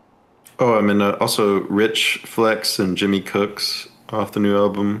 Oh, I mean, also Rich Flex and Jimmy Cooks off the new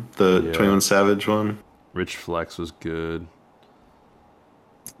album, the 21 Savage one. Rich Flex was good.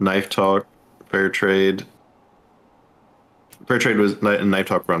 Knife Talk, Fair Trade. Fair Trade was and Knife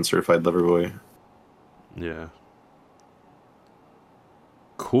Talk were on Certified Lover Boy. Yeah.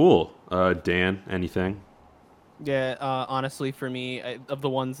 Cool. Dan, anything? Yeah, honestly, for me, of the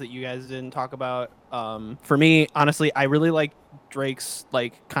ones that you guys didn't talk about, for me, honestly, I really like Drake's,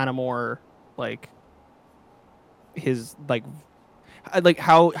 like, kind of more, like, his, like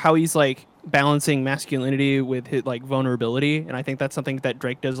how he's, like, balancing masculinity with his, like, vulnerability, and I think that's something that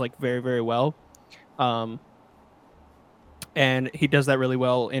Drake does, like, very, very well. And he does that really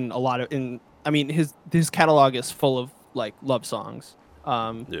well in a lot of, I mean, his catalog is full of, like, love songs.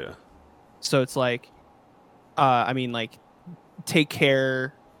 Yeah. So it's like, I mean, like, Take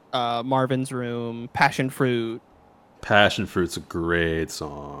Care, Marvin's Room, Passion Fruit. Passion Fruit's a great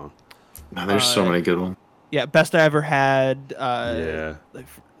song. Man, there's so many good ones. Yeah, Best I Ever Had. Yeah. Like,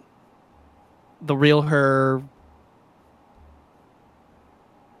 The Real Her.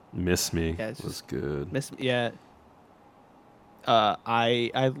 Miss Me was good. Miss Me, yeah.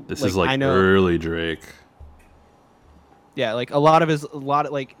 This is like I know, early Drake. Yeah, like a lot of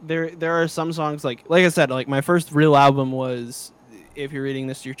like there are some songs like I said, like my first real album was If You're Reading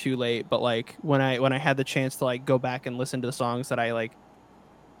This You're Too Late, but like when I had the chance to like go back and listen to the songs that I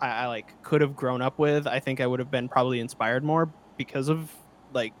could have grown up with, I think I would have been probably inspired more because of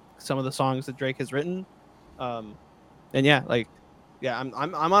like some of the songs that Drake has written. And yeah, like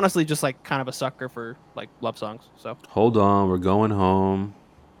I'm honestly just like kind of a sucker for like love songs. So Hold On, We're Going Home.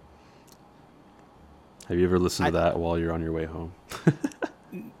 Have you ever listened to that while you're on your way home?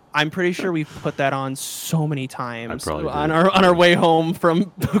 I'm pretty sure we've put that on so many times on our way home from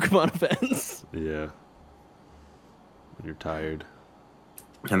Pokemon events. Yeah. When you're tired.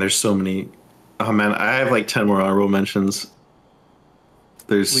 And there's so many. Oh man, I have like 10 more honorable mentions.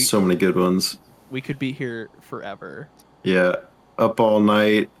 There's so many good ones. We could be here forever. Yeah. Up All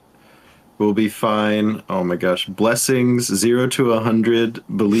Night. We'll Be Fine. Oh my gosh. Blessings. 0 to 100.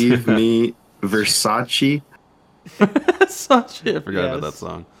 Believe Me. Versace. Versace. I forgot about that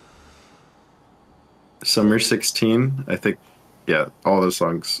song. Summer 16. I think, yeah, all those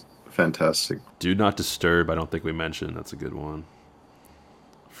songs, fantastic. Do Not Disturb. I don't think we mentioned. That's a good one.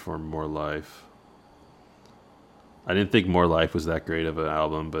 For More Life. I didn't think More Life was that great of an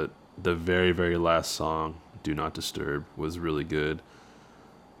album, but the very, very last song, Do Not Disturb, was really good.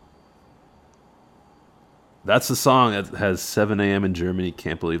 That's the song that has 7 a.m. in Germany.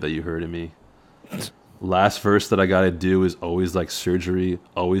 Can't believe that you heard of me. Last verse that I gotta do is always like surgery,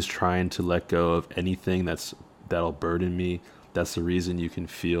 always trying to let go of anything that'll burden me. That's the reason you can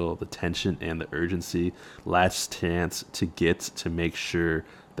feel the tension and the urgency. Last chance to make sure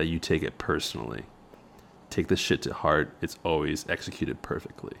that you take it personally. Take this shit to heart. It's always executed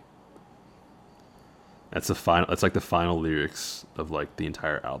perfectly. That's like the final lyrics of like the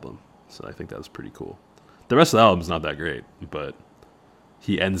entire album. So I think that was pretty cool. The rest of the album's not that great, but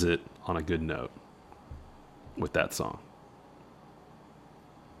he ends it on a good note with that song.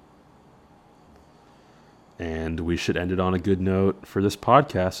 And we should end it on a good note for this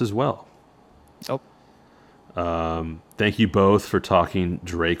podcast as well. Thank you both for talking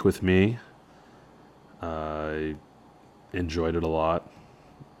Drake with me. I enjoyed it a lot,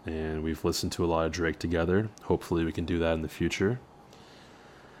 and we've listened to a lot of Drake together. Hopefully we can do that in the future.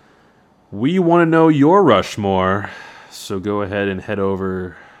 We want to know your Rushmore, so go ahead and head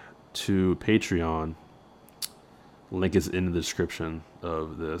over to Patreon. Link is in the description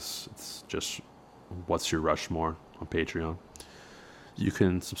of this. It's just What's Your Rushmore on Patreon. You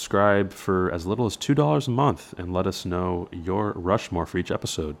can subscribe for as little as $2 a month and let us know your Rushmore for each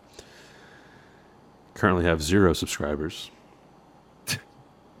episode. Currently have 0 subscribers.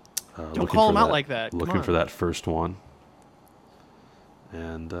 Don't call them out like that. Looking for that first one.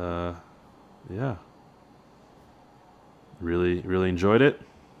 And yeah. Really, really enjoyed it.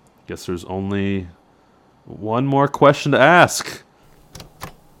 Guess there's only one more question to ask.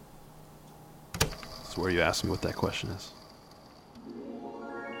 So where you ask me what that question is?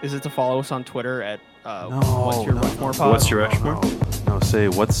 Is it to follow us on Twitter at What's Your Rushmore Pod? What's Your Rushmore? No, say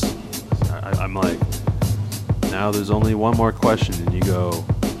what's... I'm like, now there's only one more question, and you go,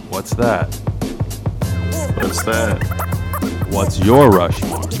 what's that? What's that? What's your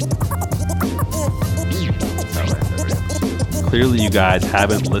Rushmore? Clearly you guys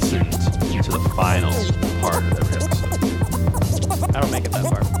haven't listened to the final part of every episode. I don't make it that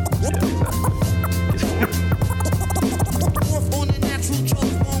far. Yeah, exactly.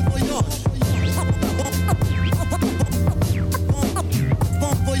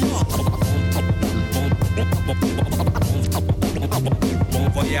 Bon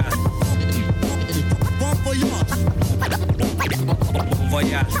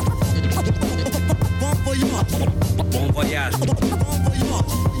voyage.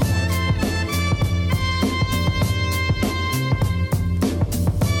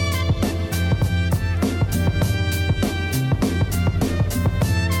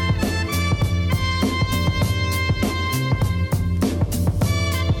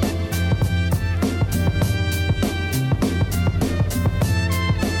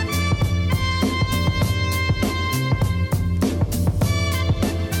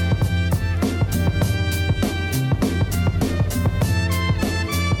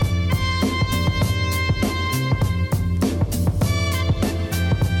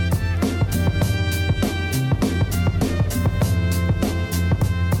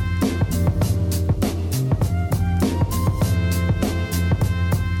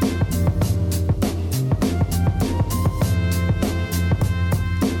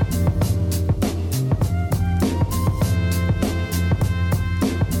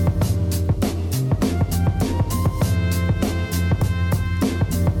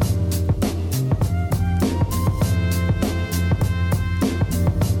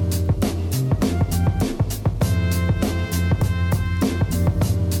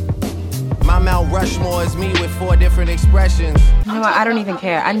 Rushmore is me with 4 different expressions. You know what? I don't even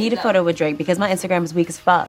care. I need a photo with Drake because my Instagram is weak as fuck.